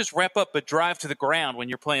 and not just wrap up, but drive to the ground when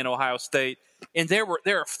you're playing Ohio State. And there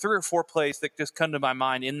are 3 or 4 plays that just come to my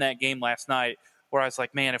mind in that game last night where I was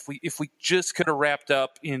like, man, if we just could have wrapped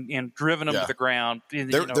up and driven them to the ground,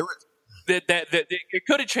 that it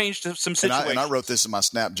could have changed some situations. And I wrote this in my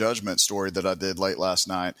Snap Judgment story that I did late last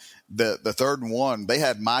night. The 3rd and 1, they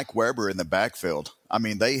had Mike Weber in the backfield.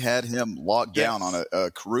 They had him locked down on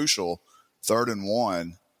a crucial 3rd and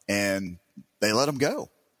 1, and they let him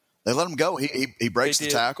go. They let him go. He breaks the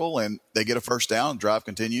tackle, and they get a first down. Drive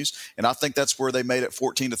continues, and I think that's where they made it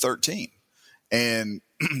 14-13. And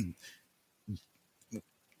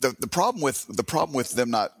the problem with them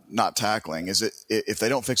not tackling is if they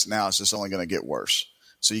don't fix it now, it's just only going to get worse.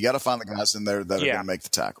 So you got to find the guys in there that are going to make the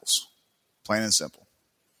tackles, plain and simple.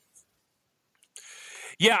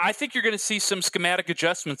 Yeah, I think you're going to see some schematic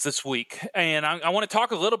adjustments this week, and I want to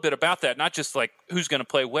talk a little bit about that, not just like who's going to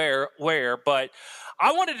play where, but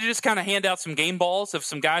I wanted to just kind of hand out some game balls of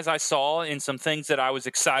some guys I saw and some things that I was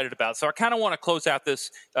excited about. So I kind of want to close out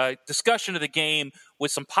this discussion of the game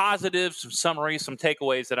with some positives, some summaries, some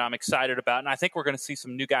takeaways that I'm excited about, and I think we're going to see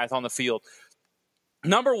some new guys on the field.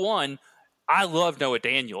 Number one, I love Noah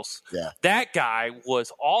Daniels. Yeah. That guy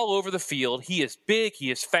was all over the field. He is big,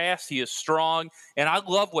 he is fast, he is strong, and I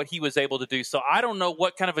love what he was able to do. So I don't know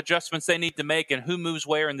what kind of adjustments they need to make and who moves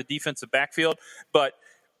where in the defensive backfield, but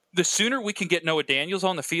the sooner we can get Noah Daniels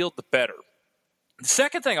on the field, the better. The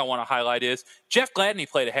second thing I want to highlight is Jeff Gladney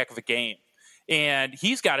played a heck of a game, and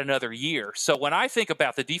he's got another year. So when I think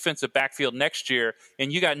about the defensive backfield next year,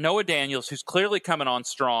 and you got Noah Daniels, who's clearly coming on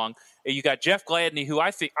strong, you got Jeff Gladney, who I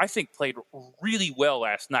think played really well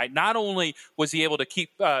last night. Not only was he able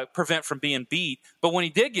to prevent from being beat, but when he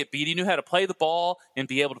did get beat, he knew how to play the ball and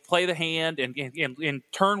be able to play the hand and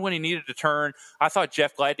turn when he needed to turn. I thought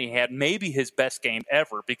Jeff Gladney had maybe his best game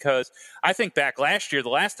ever, because I think back last year, the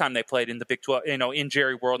last time they played in the Big 12, in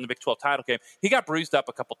Jerry World in the Big 12 title game, he got bruised up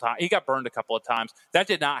a couple times. He got burned a couple of times. That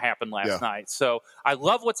did not happen last night. So I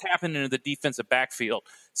love what's happening in the defensive backfield.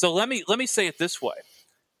 So let me say it this way.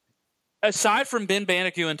 Aside from Ben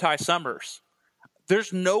Bannekew and Ty Summers,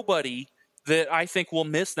 there's nobody that I think will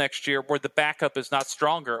miss next year where the backup is not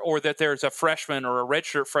stronger, or that there's a freshman or a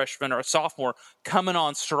redshirt freshman or a sophomore coming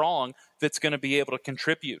on strong that's going to be able to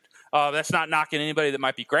contribute. That's not knocking anybody that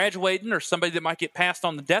might be graduating or somebody that might get passed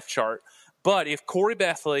on the depth chart. But if Corey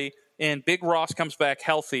Bethley and Big Ross comes back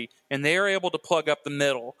healthy and they're able to plug up the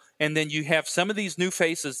middle, and then you have some of these new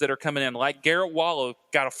faces that are coming in, like Garrett Wallow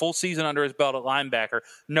got a full season under his belt at linebacker.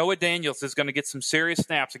 Noah Daniels is going to get some serious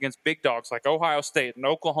snaps against big dogs like Ohio State and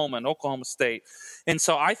Oklahoma State. And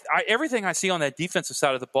so everything I see on that defensive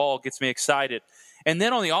side of the ball gets me excited. And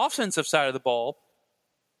then on the offensive side of the ball,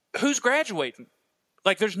 who's graduating?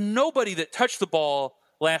 Like, there's nobody that touched the ball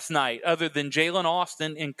last night other than Jalen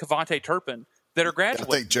Austin and Kavontae Turpin that are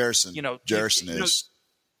graduating. I think Jerison is.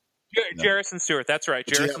 Jerison Stewart, that's right.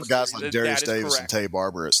 But you have guys like Darius Davis and Tay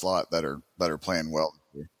Barber at slot that are playing well.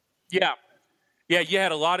 Yeah. You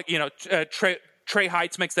had a lot of Trey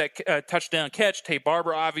Heights makes that touchdown catch. Tay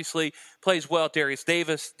Barber obviously plays well. Darius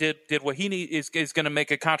Davis did what he is going to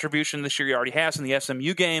make a contribution this year. He already has in the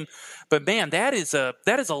SMU game. But man, that is a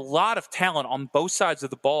lot of talent on both sides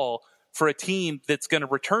of the ball for a team that's going to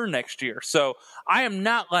return next year. So I am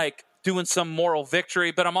not like doing some moral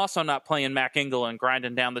victory, but I'm also not playing Mac Engel and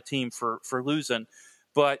grinding down the team for losing.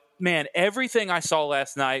 But man, everything I saw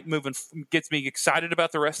last night gets me excited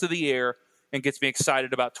about the rest of the year and gets me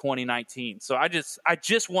excited about 2019. So I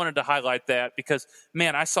just wanted to highlight that because,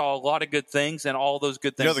 man, I saw a lot of good things, and all those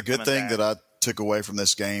good things. The good thing that I took away from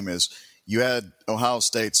this game is you had Ohio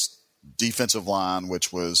State's defensive line,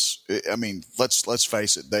 which was, I mean, let's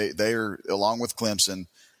face it, they are, along with Clemson.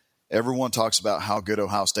 Everyone talks about how good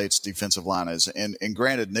Ohio State's defensive line is. And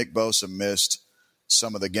granted, Nick Bosa missed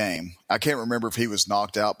some of the game. I can't remember if he was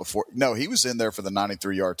knocked out before. No, he was in there for the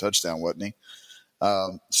 93-yard touchdown, wasn't he?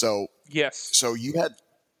 Yes. So you had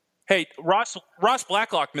 – Hey, Ross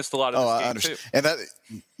Blacklock missed a lot of this game, I understand. too. And that,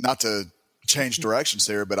 not to change directions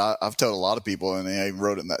here, but I've told a lot of people, and I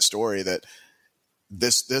wrote it in that story, that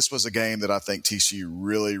this was a game that I think TCU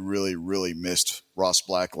really, really, really missed Ross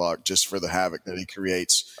Blacklock just for the havoc that he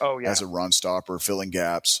creates as a run stopper, filling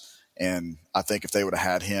gaps. And I think if they would have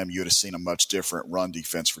had him, you would have seen a much different run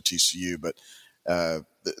defense for TCU. But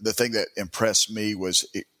the thing that impressed me was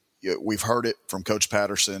we've heard it from Coach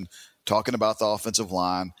Patterson talking about the offensive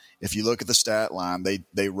line. If you look at the stat line,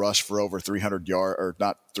 they rushed for over 200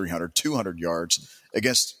 yards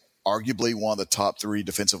against arguably one of the top three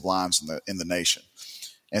defensive lines in the nation.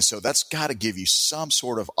 And so that's got to give you some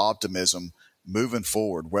sort of optimism moving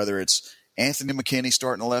forward, whether it's Anthony McKinney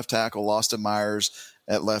starting the left tackle, Austin Myers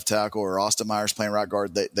at left tackle, or Austin Myers playing right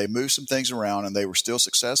guard. They moved some things around, and they were still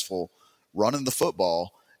successful running the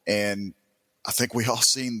football. And I think we all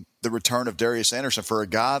seen the return of Darius Anderson for a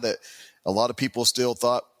guy that a lot of people still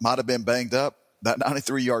thought might have been banged up. That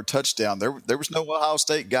 93-yard touchdown, there was no Ohio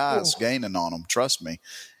State guys gaining on him, trust me.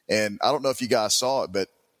 And I don't know if you guys saw it, but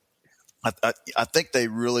I think they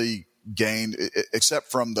really gained,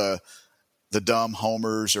 except from the dumb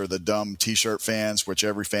homers or the dumb T-shirt fans, which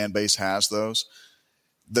every fan base has those.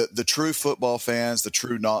 the true football fans,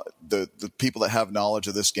 the people that have knowledge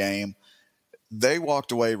of this game, they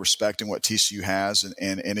walked away respecting what TCU has,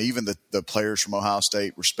 and even the players from Ohio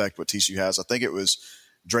State respect what TCU has. I think it was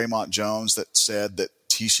Draymond Jones that said that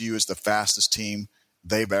TCU is the fastest team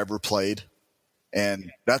they've ever played,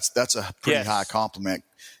 and that's a pretty high compliment.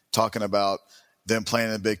 Talking about them playing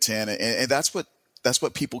in the Big Ten, and that's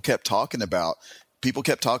what people kept talking about. People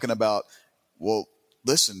kept talking about, well,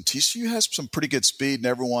 listen, TCU has some pretty good speed, and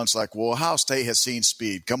everyone's like, well, Ohio State has seen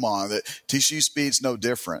speed. Come on, that TCU speed's no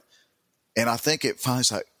different. And I think it finally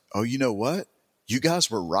like, oh, you know what? You guys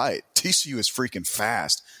were right. TCU is freaking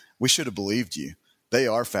fast. We should have believed you. They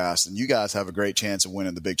are fast, and you guys have a great chance of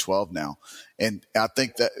winning the Big 12 now. And I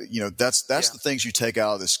think that, that's the things you take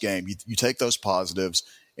out of this game. You take those positives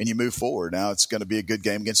and you move forward. Now it's going to be a good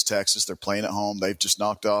game against Texas. They're playing at home. They've just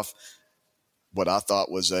knocked off what I thought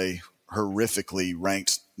was a horrifically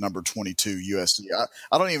ranked number 22 USC.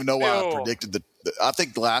 I don't even know why I predicted I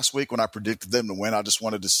think last week when I predicted them to win, I just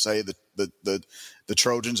wanted to say the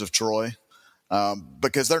Trojans of Troy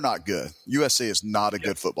because they're not good. USC is not a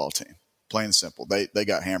good football team, plain and simple. They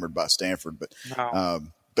got hammered by Stanford, but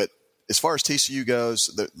as far as TCU goes,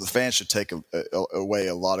 the fans should take away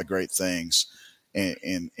a lot of great things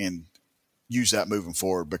and use that moving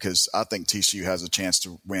forward, because I think TCU has a chance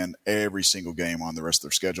to win every single game on the rest of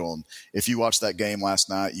their schedule. And if you watched that game last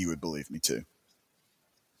night, you would believe me too.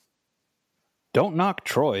 Don't knock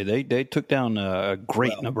Troy. They took down a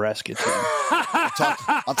great Nebraska team.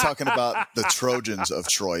 I'm talking about the Trojans of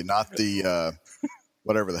Troy, not the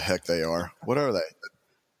whatever the heck they are. What are they?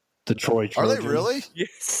 The Troy Trojans. Are they really?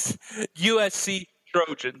 Yes. USC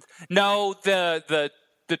Trojans. No, the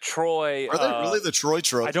Troy. Are they really the Troy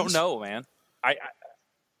Trojans? I don't know, man.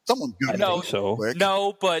 Someone Google think so. Quick.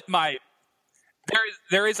 No, but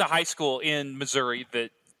there is a high school in Missouri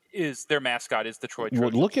that is their mascot is the Troy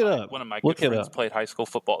Trojans. Well, look it up. One of my good friends played high school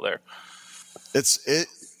football there.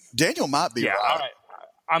 Daniel might be right. All right.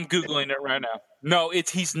 I'm Googling it right now. No,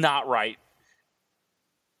 he's not right.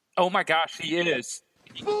 Oh my gosh, he is.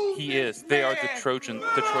 He is. They are the Troy Trojans.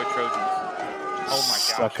 Oh my gosh.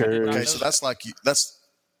 Suckers. Okay, so that's why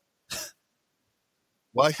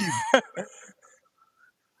you.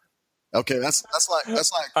 Okay, that's like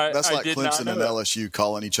Clemson and LSU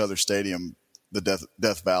calling each other stadium the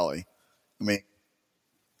Death Valley. I mean,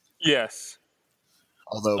 yes.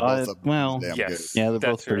 Although both of them yes. good. Yeah, they're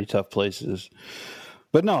both pretty tough places.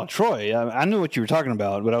 But no, Troy, I knew what you were talking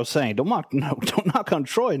about, but I was saying, don't knock on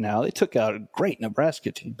Troy now. They took out a great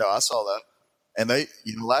Nebraska team. No, I saw that. And they,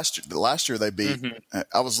 last year they beat.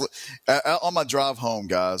 I was on my drive home,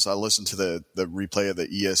 guys. I listened to the replay of the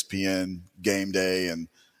ESPN game day, and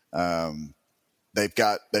they've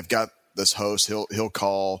got this host. He'll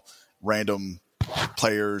call random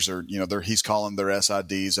players, or he's calling their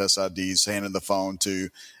SIDs, handing the phone to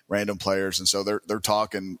random players, and so they're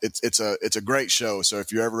talking. It's a great show. So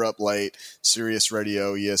if you're ever up late, Sirius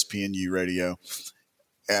Radio, ESPNU Radio.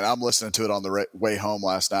 And I'm listening to it on the way home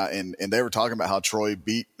last night, and they were talking about how Troy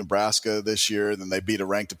beat Nebraska this year, and then they beat a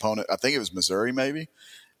ranked opponent. I think it was Missouri, maybe,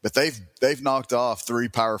 but they've knocked off 3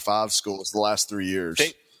 Power 5 schools the last 3 years.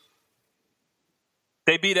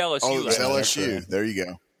 They beat LSU. Oh, it was LSU. There you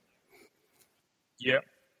go.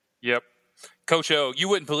 Yep. Coach O, you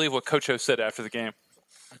wouldn't believe what Coach O said after the game.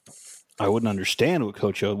 I wouldn't understand what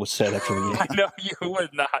Coach O was said after the game. I know you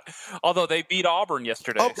would not. Although they beat Auburn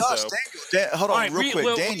yesterday. Oh gosh, so. Daniel, hold on right, real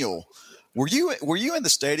quick. Daniel, were you in the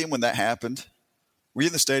stadium when that happened? Were you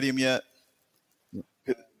in the stadium yet?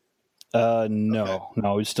 No, we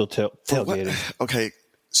was still tailgating. Okay,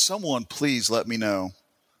 someone please let me know.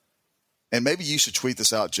 And maybe you should tweet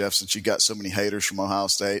this out, Jeff, since you got so many haters from Ohio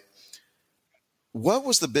State. What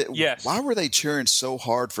was the bit? Yes. Why were they cheering so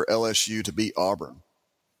hard for LSU to beat Auburn?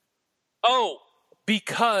 Oh,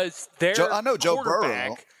 because I know Joe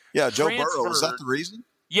Burrow. Yeah, Joe Burrow. Is that the reason?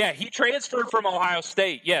 Yeah, he transferred from Ohio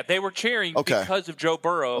State. Yeah, they were cheering because of Joe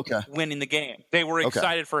Burrow winning the game. They were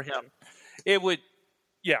excited for him. It would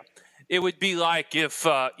be like if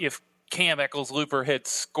Cam Eccles-Looper had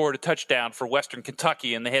scored a touchdown for Western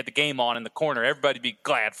Kentucky and they had the game on in the corner. Everybody'd be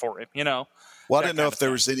glad for him, Well, I didn't know if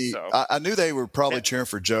there was any. I knew they were probably cheering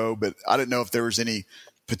for Joe, but I didn't know if there was any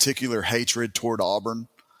particular hatred toward Auburn.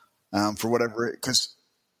 For whatever, because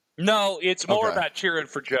no, it's more about cheering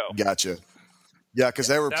for Joe. Gotcha. Yeah, because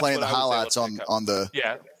they were playing the highlights on the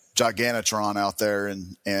Gigantotron out there,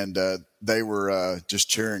 and they were just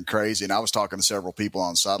cheering crazy. And I was talking to several people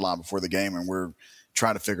on the sideline before the game, and we're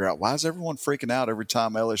trying to figure out why is everyone freaking out every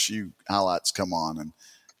time LSU highlights come on,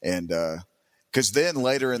 and because then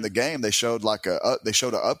later in the game they showed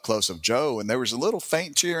an up close of Joe, and there was a little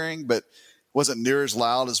faint cheering, but wasn't near as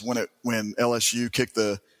loud as when LSU kicked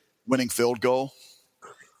the winning field goal.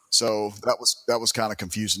 So that was kind of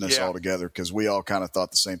confusing us all together because we all kind of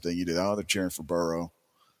thought the same thing you did. Oh, they're cheering for Burrow.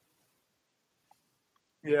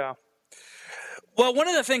 Yeah. Well, one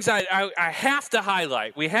of the things I have to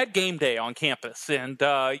highlight, we had game day on campus, and,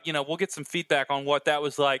 we'll get some feedback on what that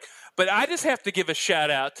was like. But I just have to give a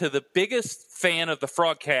shout-out to the biggest fan of the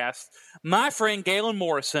FrogCast, my friend Galen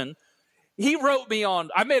Morrison. He wrote me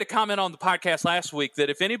I made a comment on the podcast last week that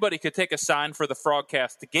if anybody could take a sign for the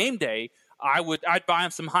FrogCast to game day, I'd buy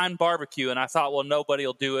him some Hein barbecue. And I thought, well, nobody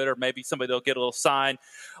will do it, or maybe somebody will get a little sign.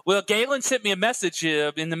 Well, Galen sent me a message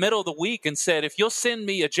in the middle of the week and said, if you'll send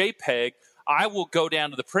me a JPEG, I will go down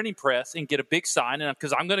to the printing press and get a big sign,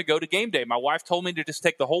 because I'm going to go to game day. My wife told me to just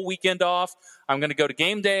take the whole weekend off. I'm going to go to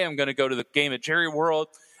game day. I'm going to go to the game at Jerry World.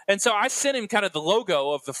 And so I sent him kind of the logo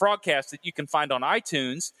of the FrogCast that you can find on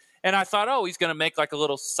iTunes. And I thought, he's going to make like a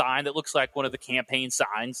little sign that looks like one of the campaign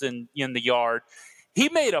signs in the yard. He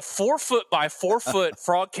made a 4-foot by 4-foot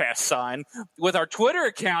FrogCast sign with our Twitter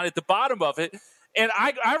account at the bottom of it. And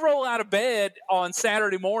I roll out of bed on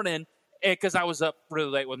Saturday morning because I was up really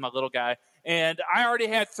late with my little guy. And I already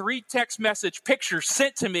had 3 text message pictures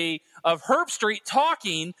sent to me of Herb Street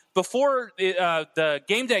talking before the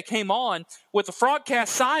game day came on with the FrogCast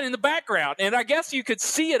sign in the background. And I guess you could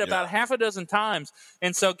see it about half a dozen times.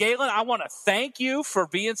 And so, Galen, I want to thank you for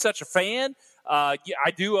being such a fan. I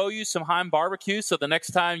do owe you some Hein barbecue. So the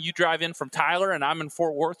next time you drive in from Tyler and I'm in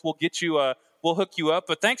Fort Worth, we'll hook you up.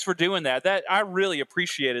 But thanks for doing that. I really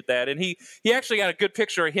appreciated that. And he actually got a good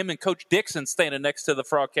picture of him and Coach Dixon standing next to the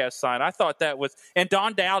FrogCast sign. I thought that was, and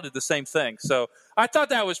Don Dow did the same thing. So I thought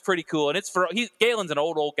that was pretty cool. And Galen's an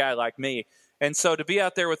old guy like me. And so to be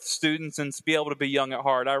out there with the students and to be able to be young at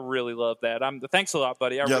heart, I really love that. Thanks a lot,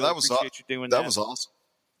 buddy. I really appreciate you doing that. That was awesome.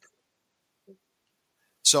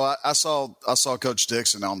 So I saw Coach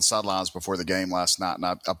Dixon on the sidelines before the game last night, and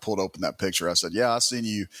I pulled open that picture. I said, I seen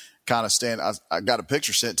you kind of stand. I got a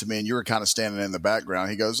picture sent to me, and you were kind of standing in the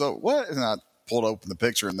background. He goes, oh, what? And I pulled open the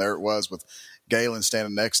picture, and there it was with Galen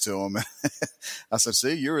standing next to him. I said,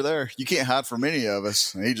 see, you were there. You can't hide from any of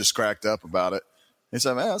us. And he just cracked up about it. He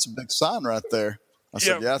said, man, that's a big sign right there. I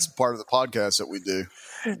said, yeah, it's part of the podcast that we do.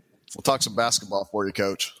 We'll talk some basketball for you,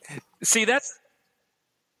 Coach. See, that's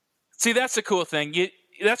the cool thing.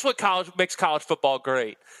 That's what makes college football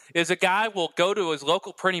great, is a guy will go to his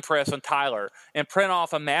local printing press on Tyler and print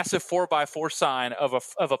off a massive 4x4 sign of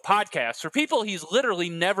a podcast for people he's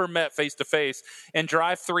literally never met face-to-face, and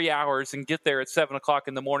drive 3 hours and get there at 7 o'clock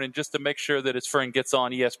in the morning just to make sure that his friend gets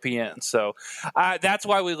on ESPN. So that's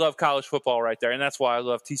why we love college football right there, and that's why I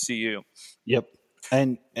love TCU. Yep.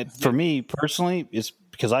 And for me personally, it's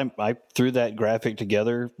because I threw that graphic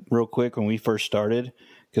together real quick when we first started,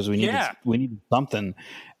 because we needed something,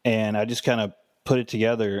 and I just kind of put it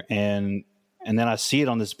together, and then I see it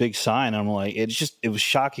on this big sign. And I'm like, it was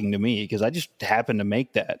shocking to me because I just happened to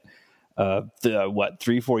make that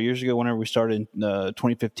 3-4 years ago, whenever we started in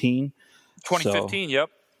 2015. 2015, yep.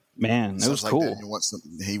 Man, that was cool.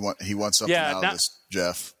 He wants something out of this,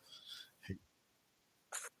 Jeff.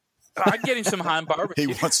 I'd get him some Hein barbecue.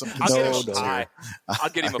 He wants some. I'll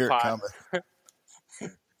get him a pie.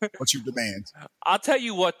 What's your demand? I'll tell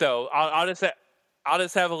you what, though. I'll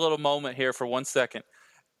just have a little moment here for 1 second.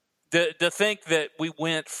 To think that we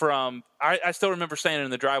went from – I still remember standing in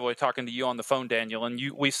the driveway talking to you on the phone, Daniel, and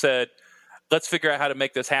we said, let's figure out how to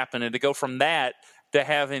make this happen. And to go from that to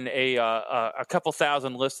having a couple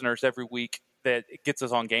thousand listeners every week that gets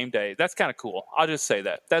us on game day, that's kind of cool. I'll just say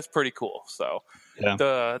that. That's pretty cool. So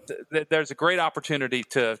there's a great opportunity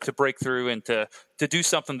to break through and to do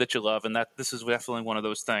something that you love, and that this is definitely one of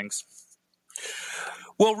those things.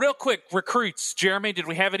 Well, real quick, recruits. Jeremy, did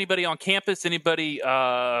we have anybody on campus, anybody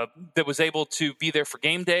that was able to be there for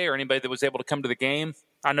game day, or anybody that was able to come to the game?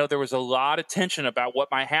 I know there was a lot of tension about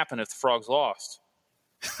what might happen if the Frogs lost.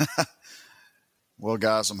 Well,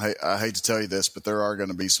 guys, I hate to tell you this, but there are going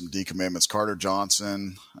to be some decommitments. Carter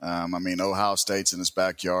Johnson, Ohio State's in his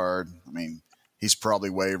backyard. He's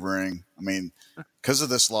probably wavering. Because of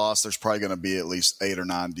this loss, there's probably going to be at least 8 or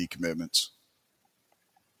 9 decommitments.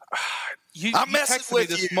 I'm messing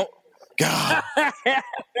with you. God.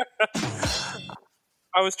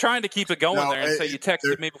 I was trying to keep it going there, and so you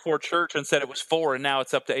texted me before church and said it was 4, and now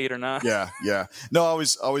it's up to 8 or 9. Yeah. No, I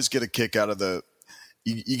always get a kick out of the.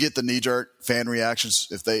 You get the knee-jerk fan reactions.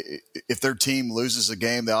 If their team loses a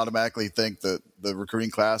game, they automatically think that the recruiting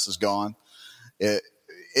class is gone.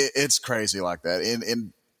 It's crazy like that.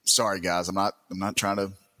 And sorry, guys, I'm not trying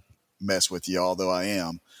to mess with you, although I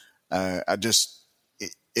am.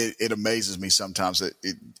 It amazes me sometimes that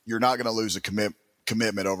you're not going to lose a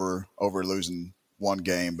commitment over losing one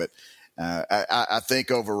game. But I think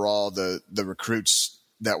overall the recruits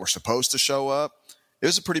that were supposed to show up, it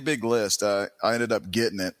was a pretty big list. I ended up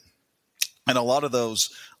getting it, and a lot of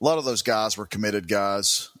those guys were committed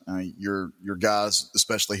guys. Your guys,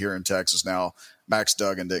 especially here in Texas now. Max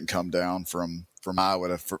Duggan didn't come down from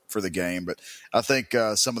Iowa for the game, but I think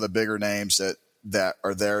some of the bigger names that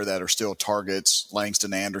are there that are still targets.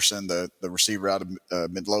 Langston Anderson, the receiver out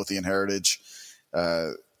of Midlothian Heritage.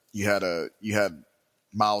 You had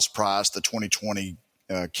Miles Price, the 2020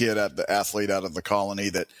 kid, the athlete out of the Colony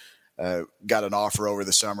that got an offer over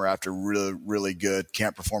the summer after really, really good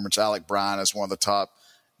camp performance. Alec Bryan is one of the top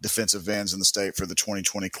defensive ends in the state for the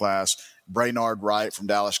 2020 class. Brainard Wright from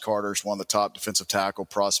Dallas Carter is one of the top defensive tackle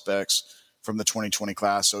prospects from the 2020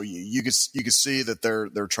 class. So you could see that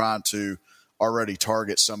they're trying to already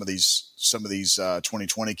target some of these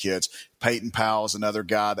 2020 kids. Peyton Powell is another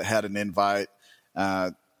guy that had an invite.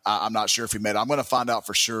 I'm not sure if he made it. I'm going to find out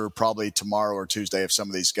for sure probably tomorrow or Tuesday if some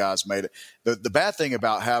of these guys made it. The bad thing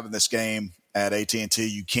about having this game at AT&T,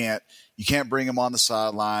 you can't bring them on the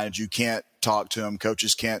sidelines. You can't talk to them.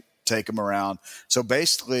 Coaches can't take them around. So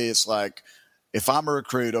basically it's like if I'm a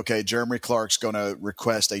recruit, okay, Jeremy Clark's going to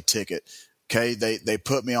request a ticket. Okay, they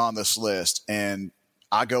put me on this list and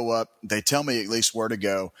I go up. They tell me at least where to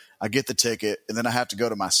go. I get the ticket and then I have to go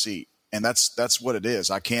to my seat. And that's what it is.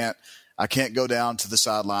 I can't go down to the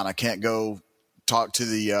sideline. I can't go talk to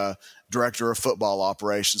the director of football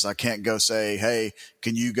operations. I can't go say, hey,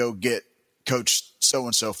 can you go get Coach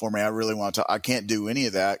so-and-so for me? I really want to talk. I can't do any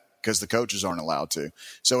of that because the coaches aren't allowed to.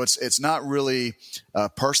 So it's not really a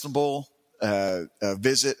personable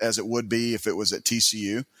visit as it would be if it was at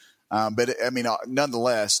TCU. But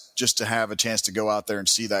nonetheless, just to have a chance to go out there and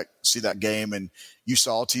see that game, and you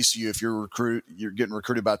saw TCU. If you're getting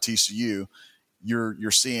recruited by TCU,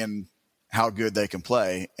 you're seeing how good they can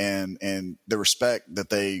play and the respect that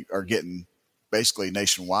they are getting basically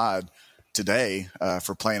nationwide today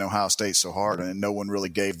for playing Ohio State so hard, and no one really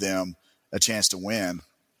gave them a chance to win.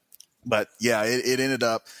 But yeah, it ended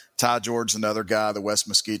up Ty George's another guy, the West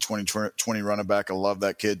Mesquite 2020 running back. I love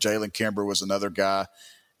that kid. Jalen Kimber was another guy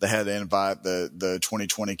that had to invite the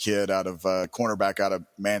 2020 kid out of cornerback out of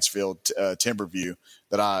Mansfield, Timberview.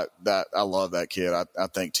 That I love that kid. I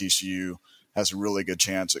think TCU has a really good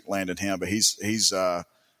chance at landing him, but he's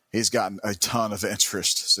gotten a ton of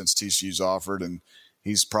interest since TCU's offered, and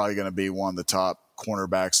he's probably going to be one of the top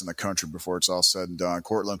cornerbacks in the country before it's all said and done.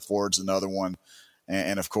 Cortland Ford's another one,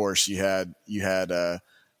 and of course you had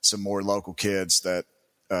some more local kids that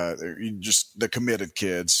just the committed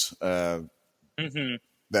kids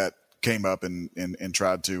that came up and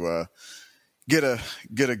tried to get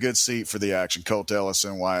a good seat for the action. Colt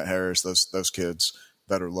Ellison, Wyatt Harris, those kids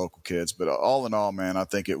that are local kids. But all in all, man, I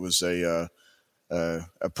think it was a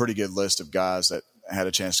pretty good list of guys that had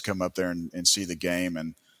a chance to come up there and see the game.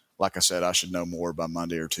 And like I said, I should know more by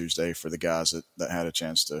Monday or Tuesday for the guys that had a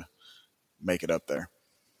chance to make it up there.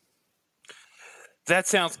 That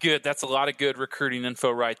sounds good. That's a lot of good recruiting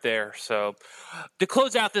info right there. So to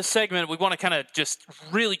close out this segment, we want to kind of just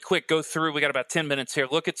really quick go through. We got about 10 minutes here.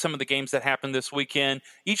 Look at some of the games that happened this weekend.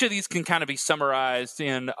 Each of these can kind of be summarized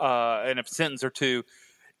in a sentence or two.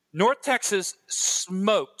 North Texas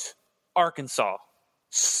smoked Arkansas.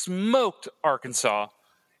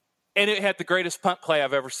 And it had the greatest punt play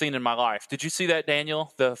I've ever seen in my life. Did you see that,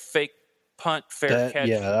 Daniel? The fake punt, fair catch.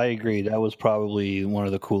 Yeah, I agree. That was probably one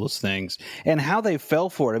of the coolest things. And how they fell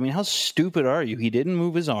for it. I mean, how stupid are you? He didn't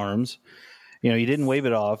move his arms. He didn't wave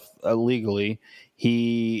it off illegally.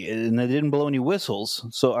 And they didn't blow any whistles.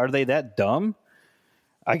 So are they that dumb?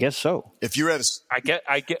 I guess so. If you read I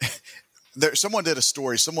get someone did a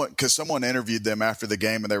story. Because someone interviewed them after the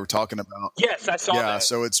game, and they were talking about. Yes, I saw that. Yeah,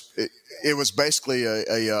 so it was basically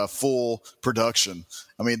a full production.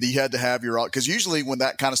 I mean, you had to have because usually when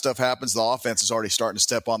that kind of stuff happens, the offense is already starting to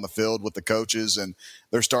step on the field with the coaches, and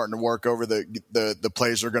they're starting to work over the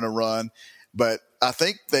plays they're going to run. But I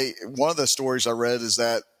think one of the stories I read is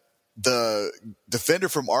that the defender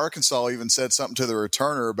from Arkansas even said something to the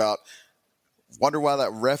returner about, wonder why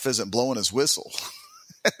that ref isn't blowing his whistle.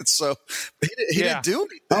 So he didn't do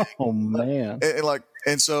anything. Oh man!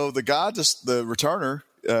 And so the returner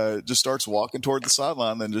just starts walking toward the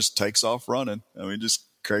sideline, then just takes off running. I mean, just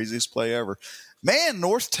craziest play ever. Man,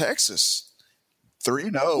 North Texas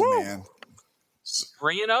 3-0, man.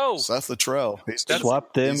 3-0. Seth Luttrell.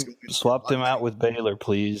 Swap them out with Baylor,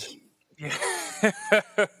 please.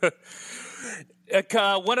 A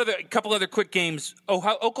couple other quick games.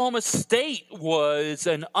 Oklahoma State was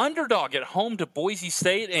an underdog at home to Boise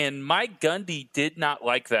State, and Mike Gundy did not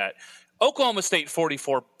like that. Oklahoma State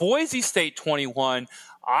 44, Boise State 21.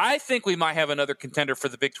 I think we might have another contender for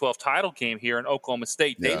the Big 12 title game here in Oklahoma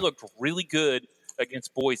State. They looked really good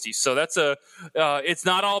against Boise. So that's it's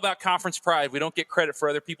not all about conference pride. We don't get credit for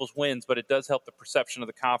other people's wins, but it does help the perception of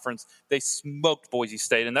the conference. They smoked Boise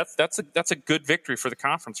State, and that's a good victory for the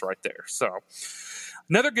conference right there. So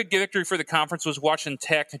another good victory for the conference was watching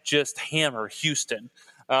Tech just hammer Houston.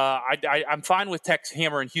 I'm fine with Tech's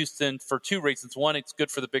hammer in Houston for two reasons. One, it's good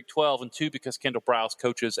for the Big 12, and two, because Kendall Browse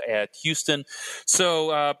coaches at Houston.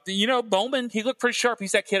 So, Bowman, he looked pretty sharp.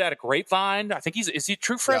 He's that kid out of Grapevine. I think is he a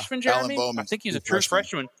true freshman, Jeremy? Alan Bowman. I think he's a true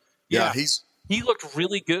freshman. Yeah, he looked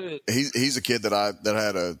really good. He's a kid that I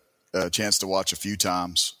had a chance to watch a few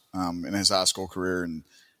times in his high school career, and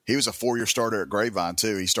he was a 4-year starter at Grapevine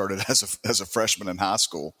too. He started as a freshman in high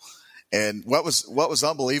school. And what was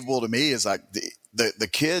unbelievable to me is like the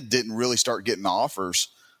kid didn't really start getting offers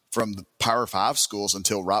from the Power 5 schools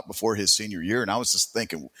until right before his senior year. And I was just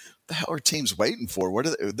thinking, what the hell are teams waiting for?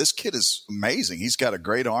 This kid is amazing. He's got a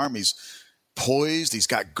great arm. He's poised. He's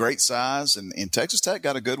got great size. And Texas Tech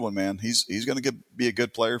got a good one, man. He's going to be a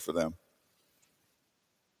good player for them.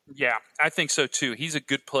 Yeah, I think so too. He's a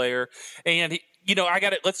good player. And,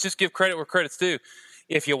 let's just give credit where credit's due.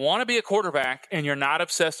 If you want to be a quarterback and you're not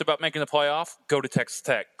obsessed about making the playoff, go to Texas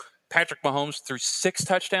Tech. Patrick Mahomes threw 6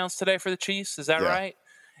 touchdowns today for the Chiefs. Is that right?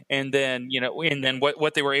 And then,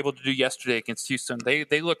 what they were able to do yesterday against Houston,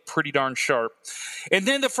 they look pretty darn sharp. And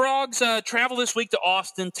then the Frogs travel this week to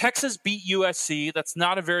Austin. Texas beat USC. That's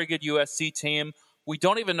not a very good USC team. We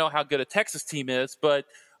don't even know how good a Texas team is, but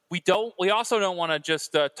we also don't want to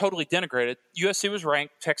just totally denigrate it. USC was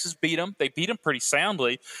ranked. Texas beat them. They beat them pretty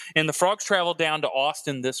soundly. And the Frogs traveled down to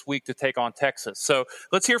Austin this week to take on Texas. So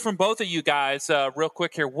let's hear from both of you guys real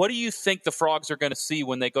quick here. What do you think the Frogs are going to see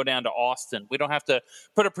when they go down to Austin? We don't have to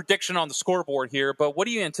put a prediction on the scoreboard here, but what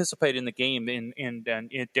do you anticipate in the game in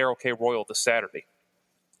Darrell K. Royal this Saturday?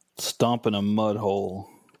 Stomping a mud hole.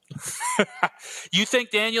 You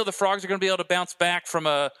think, Daniel, the Frogs are going to be able to bounce back from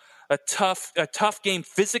a tough game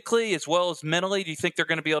physically as well as mentally? Do you think they're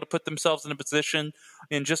going to be able to put themselves in a position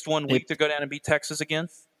in just 1 week to go down and beat Texas again?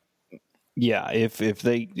 Yeah, if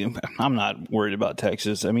they, I'm not worried about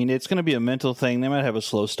Texas. I mean, it's going to be a mental thing. They might have a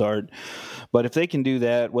slow start, but if they can do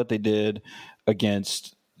that, what they did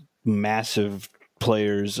against massive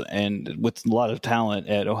players and with a lot of talent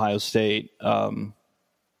at Ohio State,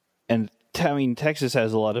 Texas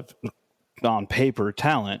has a lot of on paper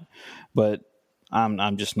talent, but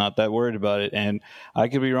I'm just not that worried about it. And I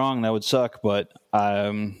could be wrong. That would suck. But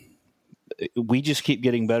we just keep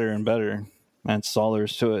getting better and better. That's all there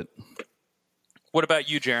is to it. What about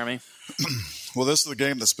you, Jeremy? Well, this is the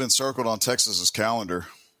game that's been circled on Texas's calendar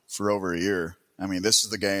for over a year. I mean, this is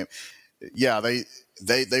the game. Yeah,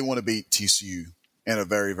 they want to beat TCU in a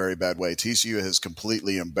very, very bad way. TCU has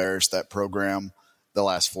completely embarrassed that program the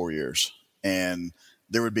last 4 years. And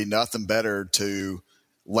there would be nothing better to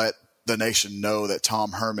let the nation know that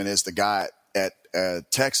Tom Herman is the guy at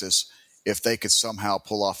Texas if they could somehow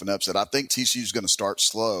pull off an upset. I think TCU is going to start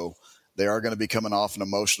slow. They are going to be coming off an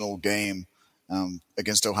emotional game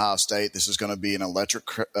against Ohio State. This is going to be an electric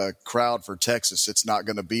crowd for Texas. It's not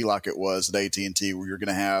going to be like it was at AT&T where you're going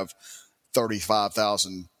to have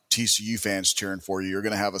 35,000 TCU fans cheering for you. You're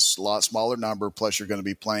going to have a lot smaller number, plus you're going to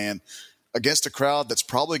be playing against a crowd that's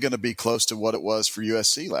probably going to be close to what it was for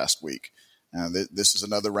USC last week. This is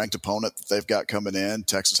another ranked opponent that they've got coming in.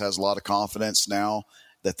 Texas has a lot of confidence now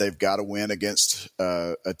that they've got to win against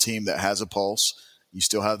a team that has a pulse. You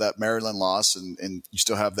still have that Maryland loss, and you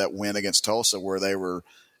still have that win against Tulsa where they were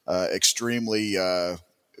extremely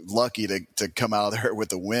lucky to come out of there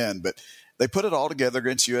with a win. But they put it all together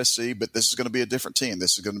against USC, but this is going to be a different team.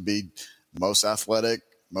 This is going to be the most athletic,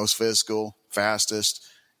 most physical, fastest.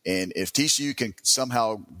 And if TCU can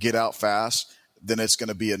somehow get out fast, then it's going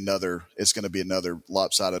to be another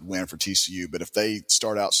lopsided win for TCU. But if they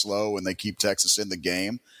start out slow and they keep Texas in the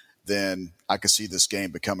game, then I could see this game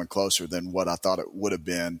becoming closer than what I thought it would have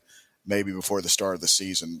been maybe before the start of the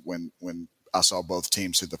season when I saw both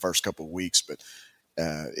teams through the first couple of weeks. But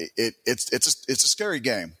it's a scary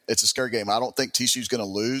game. It's a scary game. I don't think TCU's going to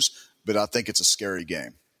lose, but I think it's a scary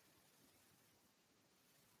game.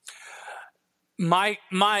 My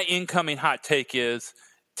incoming hot take is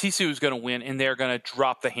TCU is going to win, and they're going to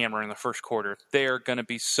drop the hammer in the first quarter. They're going to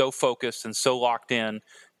be so focused and so locked in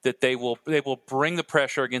that they will bring the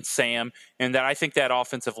pressure against Sam, and that I think that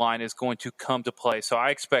offensive line is going to come to play. So I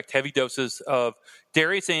expect heavy doses of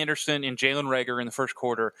Darius Anderson and Jalen Reagor in the first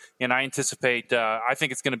quarter, and I anticipate I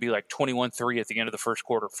think it's going to be like 21-3 at the end of the first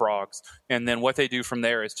quarter, Frogs. And then what they do from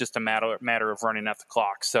there is just a matter of running out the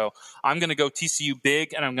clock. So I'm going to go TCU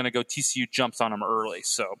big, and I'm going to go TCU jumps on them early.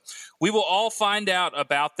 So we will all find out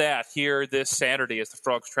about that here this Saturday as the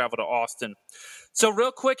Frogs travel to Austin. So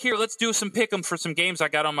real quick here, let's do some pick'em for some games I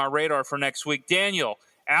got on my radar for next week. Daniel,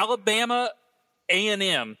 Alabama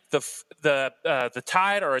A&M, the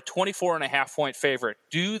Tide are a 24.5-point favorite.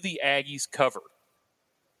 Do the Aggies cover?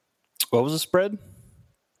 What was the spread?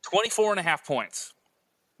 24.5 points.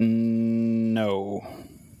 No.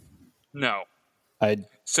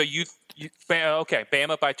 So you okay?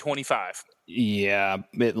 Bama by 25. Yeah,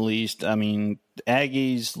 at least. I mean,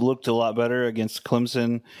 Aggies looked a lot better against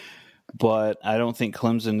Clemson, but I don't think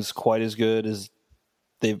Clemson is quite as good as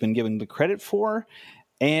they've been given the credit for.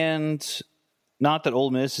 And not that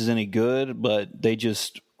Ole Miss is any good, but they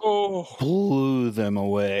just blew them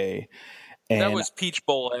away. And that was Peach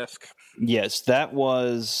Bowl-esque. Yes, that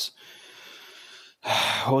was,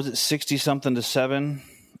 what was it, 60-something to 7?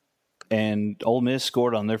 And Ole Miss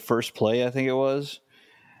scored on their first play, I think it was.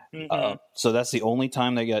 Mm-hmm. So that's the only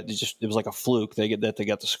time they got, it was like a fluke they got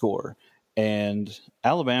the score. And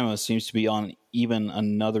Alabama seems to be on even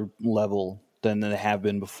another level than they have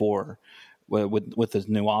been before with this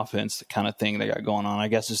new offense, the kind of thing they got going on. I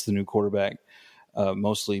guess it's the new quarterback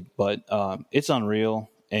mostly, but it's unreal.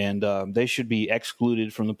 And they should be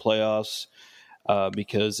excluded from the playoffs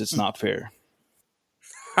because it's not fair.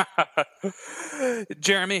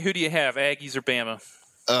 Jeremy, who do you have, Aggies or Bama?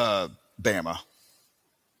 Bama.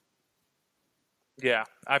 Yeah,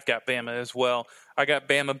 I've got Bama as well. I got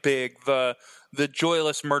Bama big. The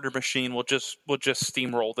joyless murder machine will just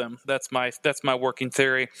steamroll them. That's my working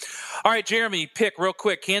theory. All right, Jeremy, pick real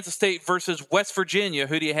quick. Kansas State versus West Virginia.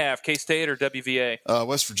 Who do you have, K-State or WVA?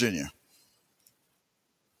 West Virginia.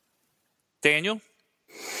 Daniel?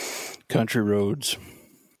 Country roads.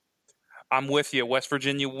 I'm with you. West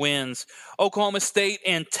Virginia wins. Oklahoma State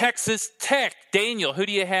and Texas Tech. Daniel, who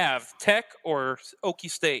do you have, Tech or Okie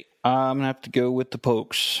State? I'm going to have to go with the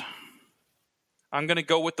Pokes. I'm going to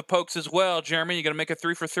go with the Pokes as well. Jeremy, you going to make a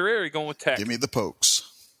 3 for 3 or are you going with Tech? Give me the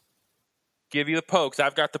Pokes. Give you the Pokes.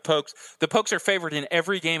 I've got the Pokes. The Pokes are favored in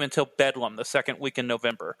every game until Bedlam, the second week in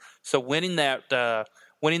November. So winning that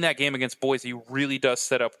game against Boise really does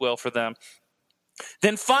set up well for them.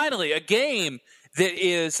 Then finally, a game that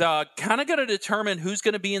is kind of going to determine who's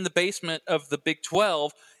going to be in the basement of the Big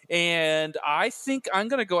 12. And I think I'm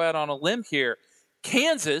going to go out on a limb here.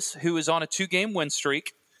 Kansas, who is on a 2-game win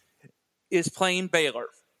streak, is playing Baylor.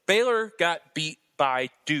 Baylor got beat by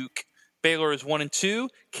Duke. Baylor is 1-2.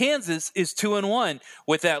 Kansas is 2-1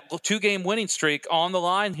 with that 2-game winning streak on the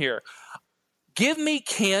line here. Give me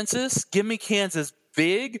Kansas. Give me Kansas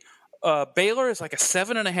big. Baylor is like a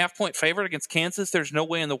 7.5-point favorite against Kansas. There's no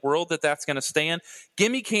way in the world that that's going to stand.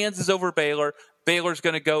 Give me Kansas over Baylor. Baylor's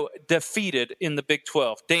going to go defeated in the Big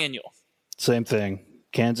 12. Daniel. Same thing.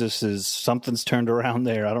 Kansas something's turned around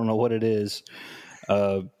there. I don't know what it is,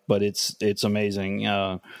 but it's amazing.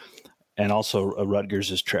 And also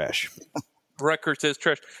Rutgers is trash. Rutgers is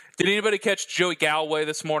trash. Did anybody catch Joey Galloway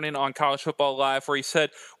this morning on College Football Live where he said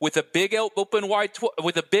with a wide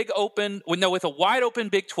open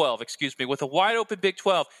Big 12, with a wide open Big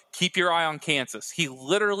 12, keep your eye on Kansas. He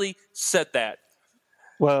literally said that.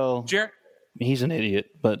 Well, he's an idiot,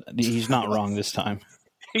 but he's not wrong this time.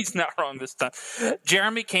 He's not wrong this time.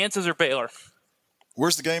 Jeremy, Kansas or Baylor?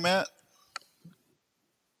 Where's the game at?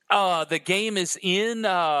 The game is in,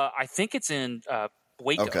 I think it's in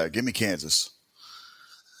Waco. Okay, give me Kansas.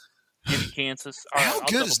 Give me Kansas. All How right,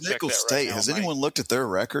 good is Nicholls State? Has anyone looked at their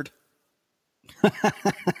record?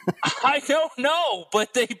 I don't know,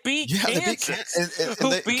 but they beat Kansas.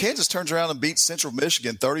 They beat Kansas turns around and beats Central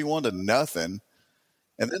Michigan 31-0,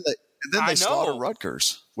 and then they slaughter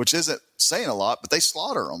Rutgers, which isn't saying a lot, but they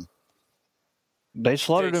slaughter them. They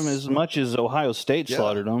slaughtered them as much as Ohio State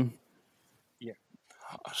slaughtered them. Yeah.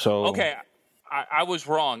 So okay, I was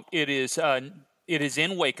wrong. It is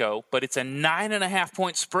in Waco, but it's a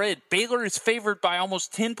 9.5-point spread. Baylor is favored by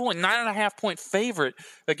almost 10 points, 9.5-point favorite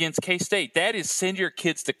against K-State. That is send your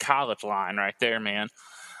kids to college line right there, man.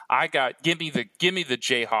 Give me the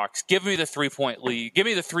Jayhawks, give me the 3-point lead, give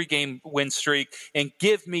me the 3-game win streak, and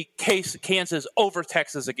give me Kansas over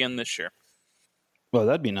Texas again this year. Well,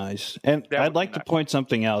 that'd be nice. And I'd like to point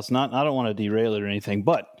something else. I don't want to derail it or anything,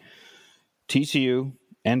 but TCU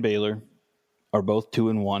and Baylor are both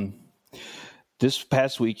 2-1. This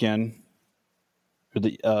past weekend,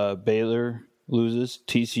 Baylor loses.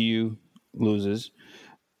 TCU loses.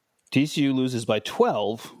 TCU loses by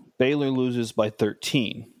 12. Baylor loses by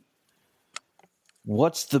 13.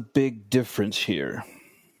 What's the big difference here?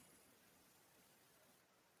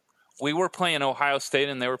 We were playing Ohio State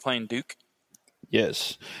and they were playing Duke.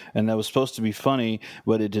 Yes, and that was supposed to be funny,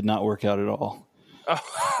 but it did not work out at all.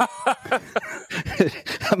 Oh.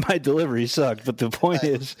 My delivery sucked, but the point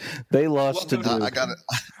is they lost to Duke. I got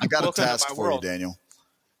a task for you, Daniel.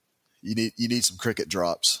 You need some cricket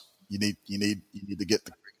drops. You need to get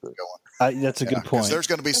the cricket going. That's a good point. There's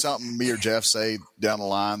going to be something me or Jeff say down the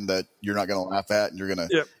line that you're not going to laugh at, and you're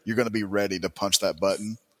going to be ready to punch that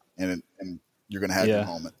button, and you're going to have your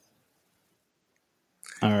moment.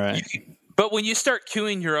 All right. But when you start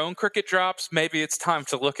cueing your own cricket drops, maybe it's time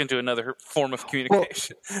to look into another form of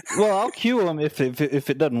communication. Well, I'll cue them if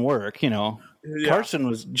it doesn't work. You know, Yeah.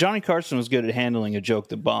 Johnny Carson was good at handling a joke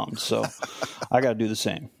that bombed, so I got to do the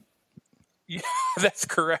same. Yeah, that's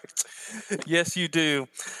correct. Yes, you do.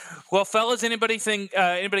 Well, fellas, anybody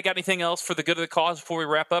got anything else for the good of the cause before we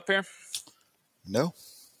wrap up here? No.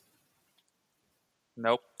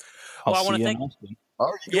 Nope. Well, I want to thank.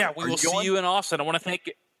 We will see you in Austin. I want to thank.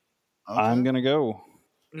 Okay. I'm gonna go.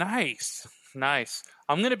 Nice.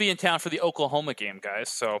 I'm going to be in town for the Oklahoma game, guys.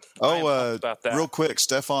 So about that. Real quick,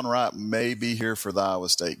 Stephon Wright may be here for the Iowa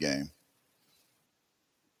State game.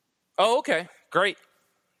 Oh, okay. Great.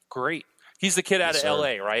 He's the kid out of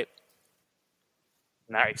L.A., right?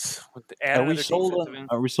 Nice. Are we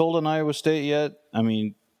sold on Iowa State yet? I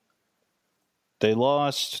mean, they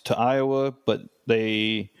lost to Iowa, but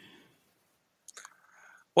they.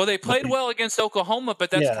 Well, they played well against Oklahoma,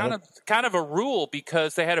 but that's kind of a rule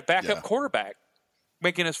because they had a backup quarterback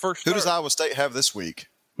making his first start. Who does Iowa State have this week?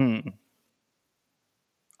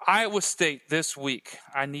 Iowa State this week.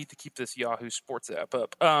 I need to keep this Yahoo Sports app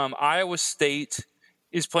up. Iowa State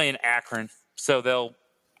is playing Akron, so they'll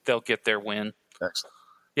get their win. Excellent.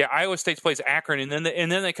 Yeah, Iowa State plays Akron, and then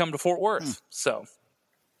they come to Fort Worth. So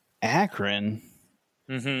Akron.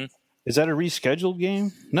 Mm-hmm. Is that a rescheduled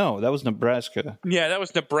game? No, that was Nebraska. Yeah, that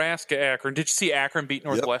was Nebraska-Akron. Did you see Akron beat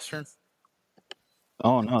Northwestern? Yep.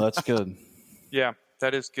 Oh, no, that's good. Yeah,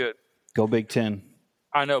 that is good. Go Big Ten.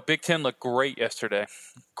 I know. Big Ten looked great yesterday.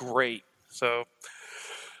 Great. So,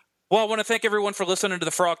 well, I want to thank everyone for listening to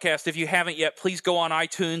the FrogCast. If you haven't yet, please go on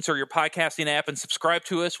iTunes or your podcasting app and subscribe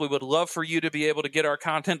to us. We would love for you to be able to get our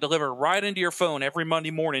content delivered right into your phone every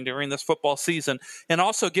Monday morning during this football season. And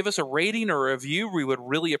also give us a rating or a review. We would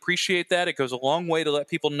really appreciate that. It goes a long way to let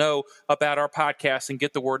people know about our podcast and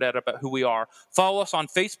get the word out about who we are. Follow us on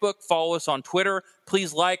Facebook. Follow us on Twitter.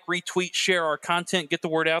 Please like, retweet, share our content, get the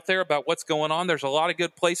word out there about what's going on. There's a lot of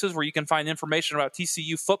good places where you can find information about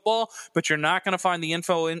TCU football, but you're not going to find the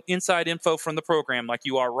inside info from the program like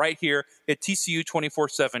you are right here at TCU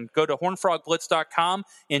 24/7. Go to hornfrogblitz.com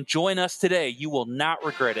and join us today. You will not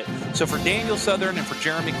regret it. So for Daniel Southern and for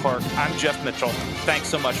Jeremy Clark, I'm Jeff Mitchell. Thanks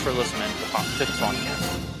so much for listening to the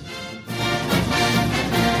podcast.